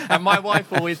 And my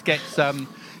wife always gets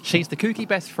she's the kooky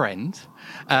best friend.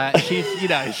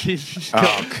 She's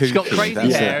got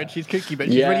crazy hair and she's kooky, but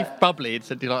she's really bubbly. And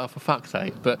so you're like, oh, for fuck's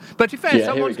sake. But to be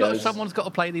fair, someone's got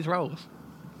to play these roles.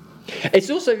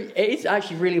 It's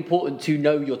actually really important to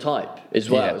know your type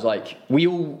as well. It's like we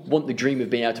all want the dream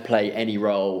of being able to play any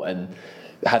role and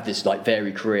have this like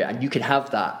varied career, and you can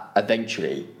have that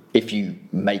eventually if you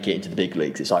make it into the big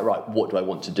leagues. It's like, right, what do I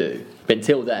want to do? But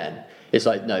until then, it's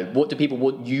like, no, what do people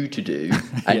want you to do?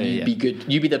 And you be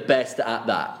good. You be the best at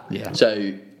that. Yeah.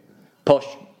 So, posh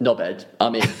knobhead,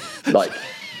 I'm in. Like.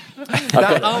 He's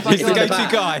the go-to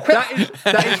guy.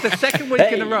 That is the second week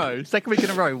in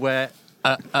a row where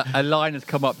a line has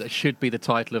come up that should be the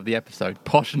title of the episode.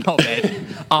 Posh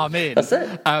knobhead, I'm in. That's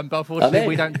it. But unfortunately,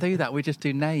 we don't do that. We just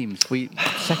do names.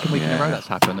 Second week in a row that's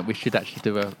happened that we should actually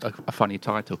do a funny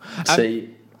title.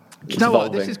 See, you know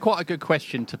what? This is quite a good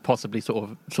question to possibly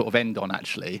sort of end on,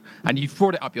 actually. And you've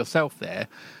brought it up yourself there.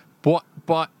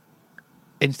 But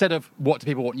instead of what do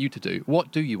people want you to do,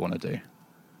 what do you want to do?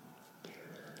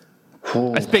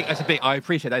 That's big. I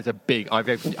appreciate that. It's a big. I've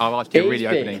asked you a really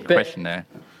opening question there.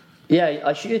 Yeah,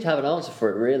 I should have an answer for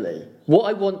it, really. What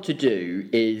I want to do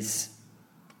is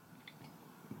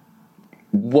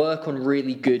work on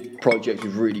really good projects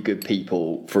with really good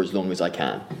people for as long as I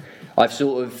can. I've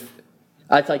sort of,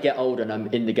 as I get older and I'm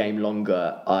in the game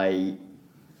longer, I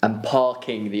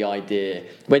parking the idea.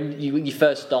 When you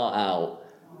first start out,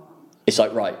 it's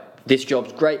like, right, this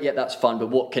job's great, yeah, that's fun, but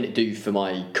what can it do for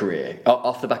my career?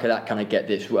 Off the back of that, can I get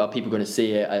this? Are people going to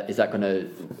see it? Is that going to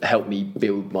help me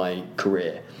build my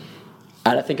career?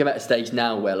 And I think I'm at a stage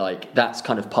now where like that's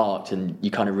kind of parked, and you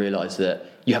kind of realise that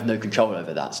you have no control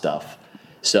over that stuff.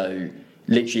 So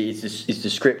literally, is the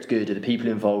script good? Are the people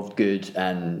involved good?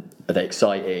 And are they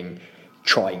exciting?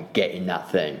 Try and get in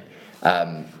that thing.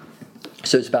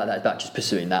 So it's about that, about just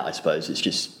pursuing that, I suppose. It's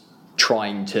just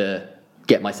trying to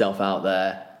get myself out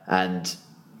there and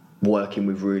working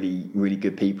with really, really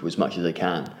good people as much as I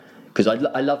can. Because I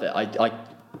love it.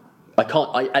 I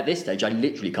can't, at this stage, I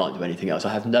literally can't do anything else.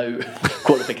 I have no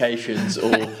qualifications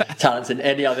or talents in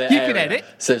any other area. You can edit.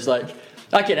 So it's like,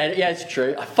 I can edit, yeah, it's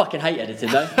true. I fucking hate editing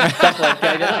though. That's why I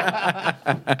gave it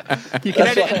up. You can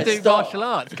edit and do martial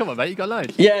arts. Come on, mate, you got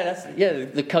loads. Yeah,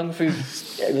 the kung fu.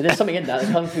 There's something in that.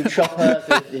 The kung fu chopper.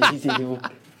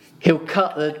 He'll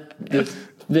cut the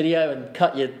video and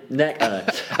cut your neck. I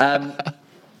don't know.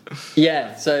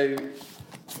 Yeah. So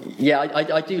yeah,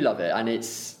 I do love it, and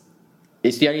it's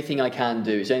the only thing I can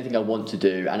do. It's the only thing I want to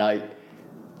do, and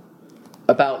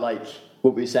about like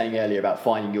what we were saying earlier about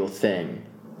finding your thing.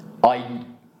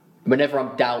 Whenever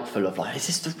I'm doubtful of like,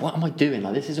 what am I doing?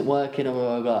 Like, this isn't working, or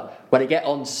blah, blah, blah. When I get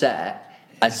on set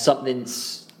and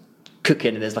something's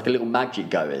cooking and there's like a little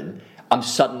magic going, I'm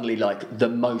suddenly like the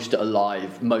most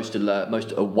alive, most alert,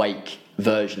 most awake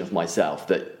version of myself.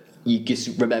 That you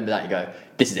just remember that and go,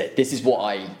 this is it. This is what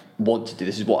I want to do.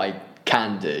 This is what I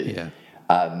can do. Yeah.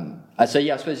 And so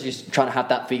yeah, I suppose just trying to have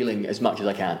that feeling as much as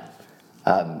I can.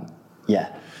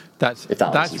 Yeah. That's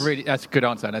a good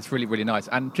answer, and that's really, really nice.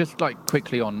 And just like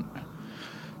quickly on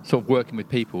sort of working with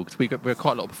people, because we've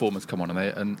quite a lot of performers come on,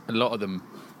 and a lot of them,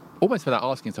 almost without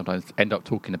asking, sometimes end up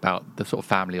talking about the sort of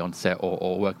family on set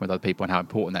or working with other people and how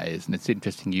important that is. And it's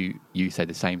interesting you say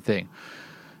the same thing.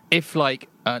 If like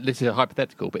this is a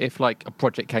hypothetical, but if like a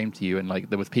project came to you and like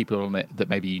there was people on it that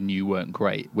maybe you knew weren't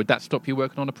great, would that stop you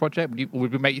working on a project?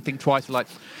 Would it make you think twice? Like,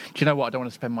 do you know what? I don't want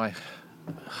to spend my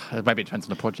maybe it depends on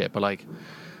the project, but like.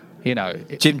 You know,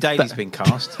 Jim Daly's been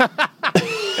cast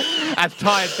as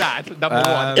tired dad number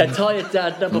one. Yeah, tired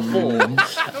dad number 4. Number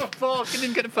 4.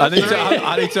 Didn't get the I first.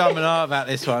 need to have an art about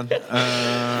this one.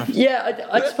 Yeah,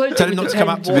 I suppose. Tell him not to come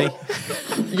up to me.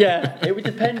 Yeah, it would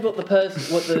depend what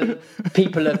the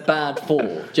people are bad for. Do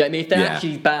you know what I mean? If they're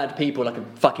actually bad people, like a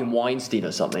fucking Weinstein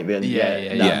or something, then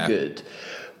yeah, good.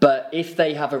 But if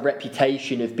they have a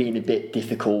reputation of being a bit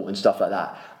difficult and stuff like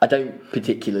that, I don't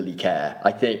particularly care.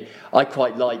 I think I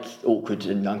quite like awkward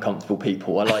and uncomfortable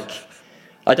people.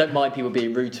 I don't mind people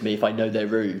being rude to me if I know they're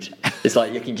rude. It's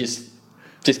like you can just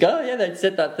go, oh yeah, they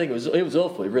said that thing. It was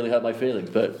awful. It really hurt my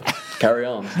feelings, but carry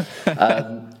on.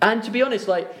 And to be honest,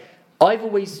 like I've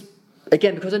always,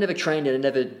 again, because I never trained and I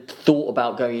never thought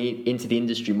about going into the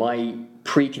industry, my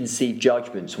preconceived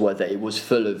judgments were that it was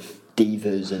full of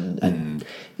divas and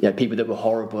you know, people that were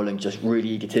horrible and just really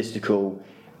egotistical.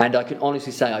 And I can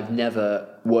honestly say I've never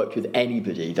worked with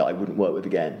anybody that I wouldn't work with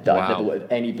again. I've never worked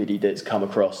with anybody that's come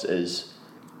across as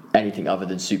anything other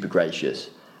than super gracious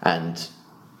and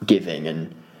giving.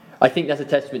 And I think that's a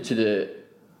testament to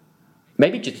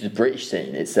maybe just the British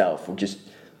scene itself, or just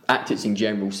actors in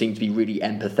general seem to be really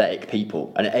empathetic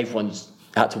people. And everyone's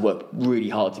had to work really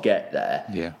hard to get there.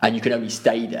 Yeah. And you can only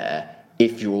stay there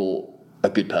if you're a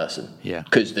good person. Yeah.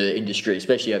 Because the industry,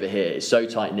 especially over here, is so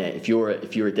tight knit. If you're a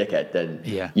dickhead, then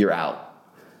you're out.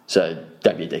 So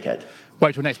don't be a dickhead.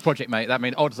 Wait till next project, mate. That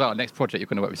means odds are next project you're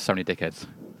going to work with so many dickheads.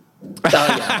 Oh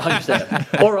yeah,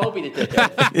 100%. Or I'll be the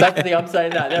dickhead. That's the thing. I'm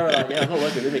saying that. They're like, yeah, I'm not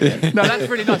working with him again. No, that's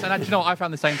really nice. And you know what? I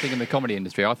found the same thing in the comedy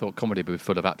industry. I thought comedy would be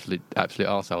full of absolute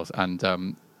arseholes.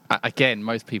 And again,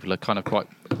 most people are kind of quite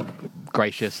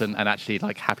gracious and actually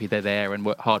like happy they're there and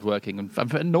hard working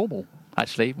and normal.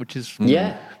 Actually, which is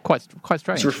quite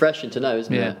strange. It's refreshing to know,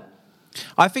 isn't it?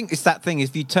 I think it's that thing.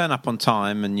 If you turn up on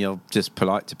time and you're just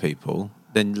polite to people,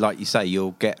 then, like you say,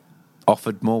 you'll get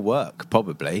offered more work.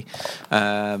 Probably,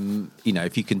 you know,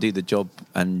 if you can do the job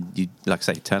and you, like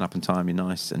I say, turn up on time, you're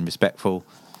nice and respectful,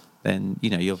 then you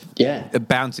know you're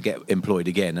bound to get employed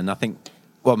again. And I think,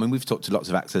 well, I mean, we've talked to lots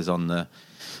of actors on the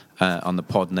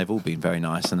pod, and they've all been very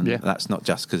nice, and that's not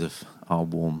just because of our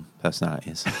warm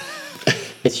personalities.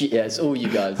 It's all you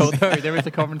guys. Although there is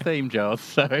a common theme, Giles,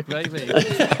 so maybe.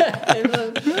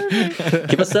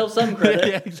 Give ourselves some credit.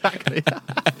 Yeah, exactly.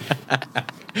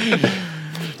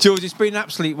 George, it's been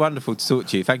absolutely wonderful to talk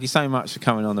to you. Thank you so much for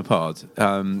coming on the pod.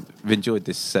 We've enjoyed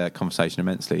this conversation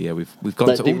immensely. Yeah, we've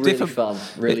gone to all really different, fun,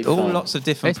 really all fun. Lots of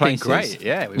different It's places. been great.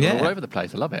 Yeah, we've been all over the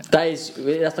place. I love it. That's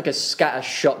like a scatter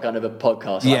shotgun of a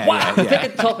podcast. Like, Yeah, wow, pick a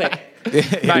topic.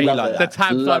 Mate, Love the it.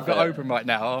 tabs Love I've got it. open right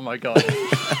now. Oh my god!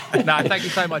 No, thank you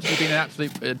so much. You've been an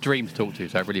absolute dream to talk to.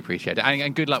 So I really appreciate it,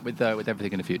 and good luck with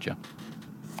everything in the future.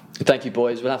 Thank you,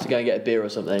 boys. We'll have to go and get a beer or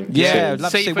something. Yeah, soon. I'd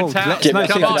love to see. Seaford Well, Town. let us know. Come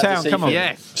Seaford on. Town, come on.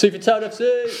 Yes. Seaford Town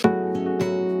FC.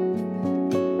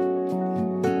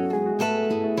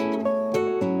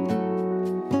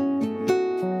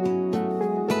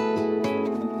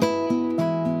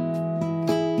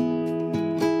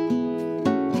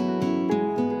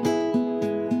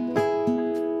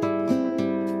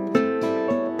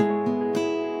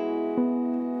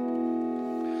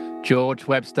 George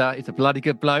Webster is a bloody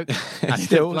good bloke. And he's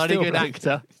Still a bloody good bloke.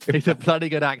 actor. He's a bloody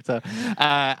good actor.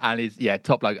 And he's,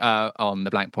 top bloke on the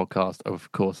Blank podcast,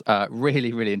 of course.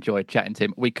 Really, really enjoyed chatting to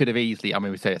him. We could have easily,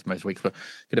 we say this most weeks, but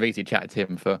could have easily chatted to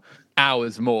him for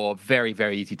hours more. Very,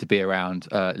 very easy to be around.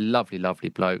 Lovely, lovely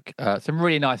bloke. Some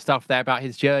really nice stuff there about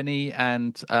his journey.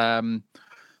 And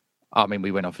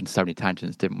we went off in so many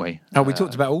tangents, didn't we? Oh, we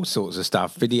talked about all sorts of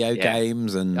stuff, video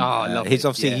games, and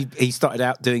lovely. he started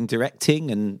out doing directing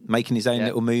and making his own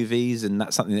little movies, and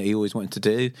that's something that he always wanted to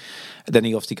do. Then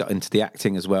he obviously got into the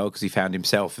acting as well because he found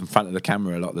himself in front of the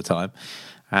camera a lot of the time,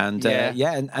 and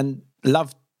and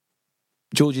loved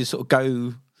George's sort of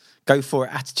go for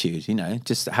it attitude,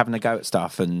 just having a go at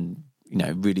stuff and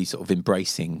really sort of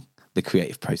embracing the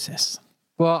creative process.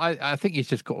 Well, I think he's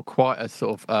just got quite a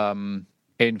sort of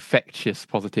infectious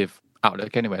positive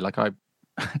outlook anyway. Like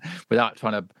without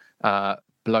trying to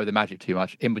blow the magic too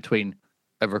much, in between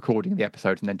recording the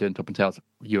episodes and then doing Top and Tails,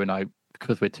 you and I,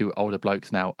 because we're two older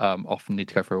blokes now, often need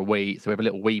to go for a wee, so we have a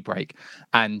little wee break.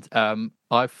 And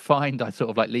I find I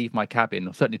sort of like leave my cabin,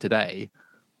 or certainly today,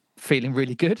 feeling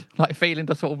really good, like feeling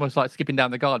just almost like skipping down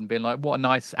the garden, being like, what a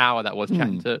nice hour that was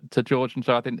chatting to George. And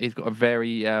so I think he's got a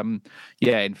very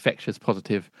infectious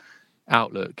positive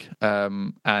outlook.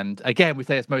 And again, we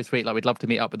say this most week, like we'd love to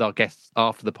meet up with our guests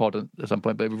after the pod at some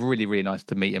point, but it was really, really nice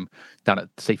to meet him down at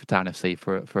Seaford Town FC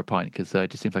for a pint, because it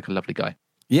just seems like a lovely guy.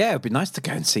 Yeah, it'd be nice to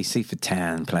go and see Seaford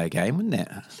Town play a game, wouldn't it?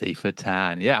 Seaford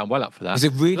Town, yeah, I'm well up for that.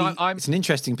 It's an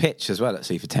interesting pitch as well at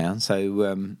Seaford Town.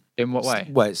 So in what way?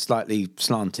 Well, it's slightly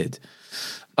slanted.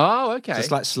 Oh, okay.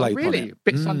 Just like slope on really? it.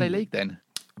 Bit Sunday League then?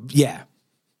 Yeah.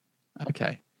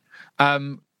 Okay.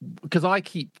 Because I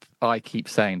keep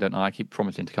saying, don't I keep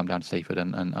promising to come down to Seaford,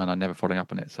 and I'm never following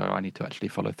up on it, so I need to actually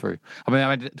follow through. I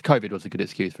mean, COVID was a good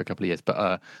excuse for a couple of years,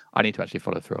 but I need to actually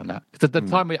follow through on that. Because the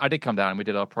time I did come down and we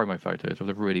did our promo photos, it was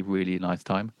a really, really nice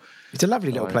time. It's a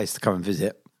lovely little place to come and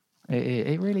visit.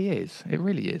 It really is. It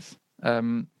really is.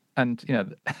 And I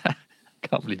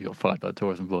can't believe you got fired by the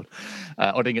tourism board.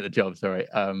 Or didn't get the job, sorry.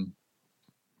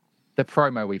 The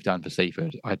promo we've done for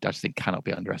Seaford, I just think cannot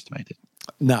be underestimated.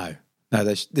 No,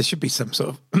 there should be some sort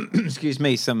of, excuse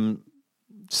me, some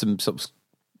sort of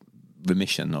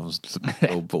remission or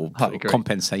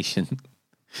compensation.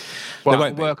 Well,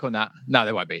 we'll work on that. No,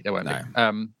 there won't be. There won't be.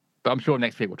 But I'm sure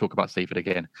next week we'll talk about Seaford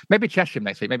again. Maybe Chesham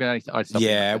next week. Maybe I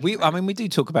yeah, we do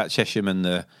talk about Chesham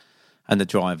and the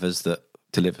drivers that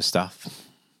deliver stuff.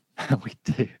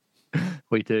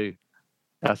 We do.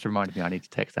 That's reminded me I need to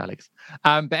text Alex.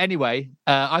 But anyway,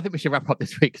 I think we should wrap up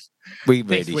this week's. We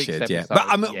really should, yeah.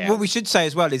 But what we should say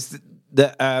as well is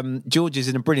that George is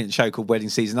in a brilliant show called Wedding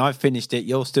Season. I've finished it.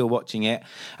 You're still watching it,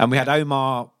 and we had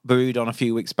Omar Baroud on a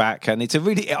few weeks back, and it's a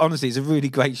really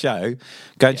great show.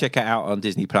 Go and check it out on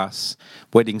Disney Plus.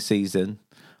 Wedding Season.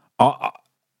 I'm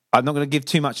not going to give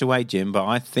too much away, Jim, but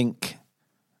I think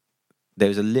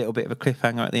there's a little bit of a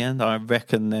cliffhanger at the end. I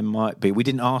reckon there might be. We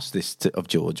didn't ask this of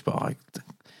George, but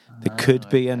there could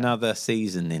be another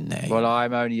season in there. Well,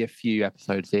 I'm only a few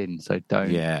episodes in, so don't.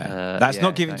 Yeah, that's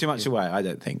not giving too much away, I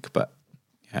don't think. But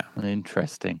yeah,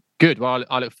 interesting. Good. Well,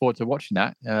 I look forward to watching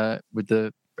that with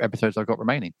the episodes I've got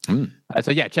remaining.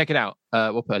 So yeah, check it out.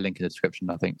 We'll put a link in the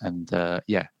description, I think, and do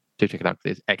check it out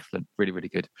because it's excellent. Really, really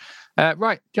good.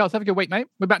 Right, Charles, have a good week, mate.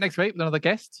 We're back next week with another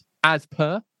guest, as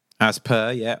per.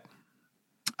 Yeah.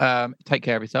 Take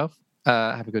care of yourself.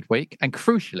 Have a good week, and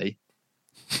crucially,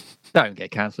 don't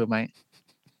get cancelled, mate.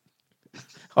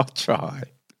 I'll try.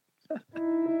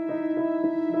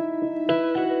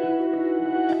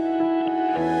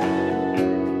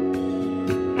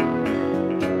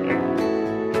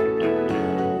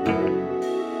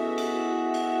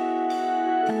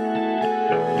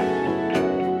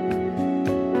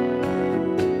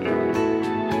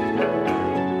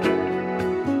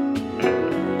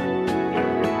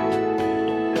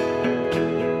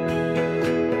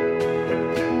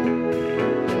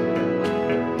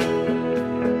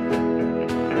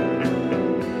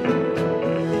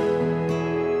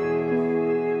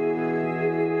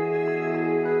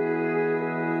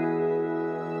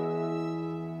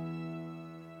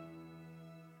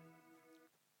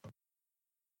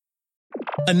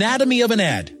 Anatomy of an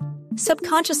ad.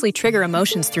 Subconsciously trigger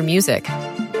emotions through music.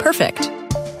 Perfect.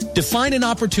 Define an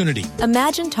opportunity.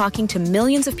 Imagine talking to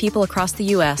millions of people across the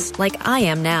U.S. like I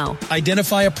am now.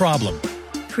 Identify a problem.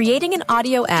 Creating an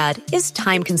audio ad is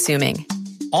time-consuming.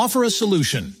 Offer a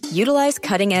solution. Utilize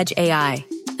cutting-edge AI.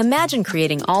 Imagine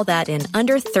creating all that in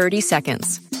under 30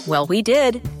 seconds. Well, we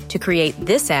did to create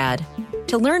this ad.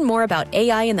 To learn more about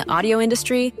AI in the audio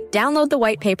industry, download the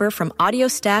white paper from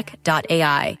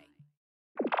audiostack.ai.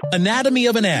 Anatomy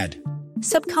of an ad.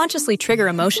 Subconsciously trigger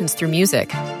emotions through music.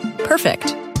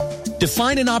 Perfect.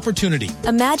 Define an opportunity.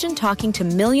 Imagine talking to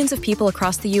millions of people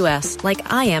across the U.S.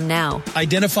 like I am now.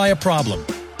 Identify a problem.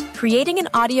 Creating an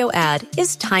audio ad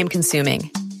is time-consuming.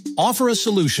 Offer a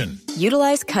solution.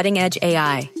 Utilize cutting-edge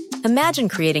AI. Imagine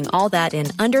creating all that in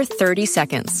under 30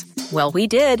 seconds. Well, we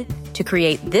did to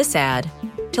create this ad.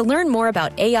 To learn more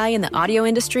about AI in the audio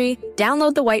industry,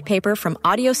 download the white paper from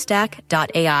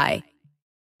audiostack.ai.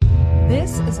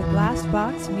 This is a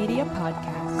Glassbox Media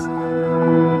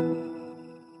Podcast.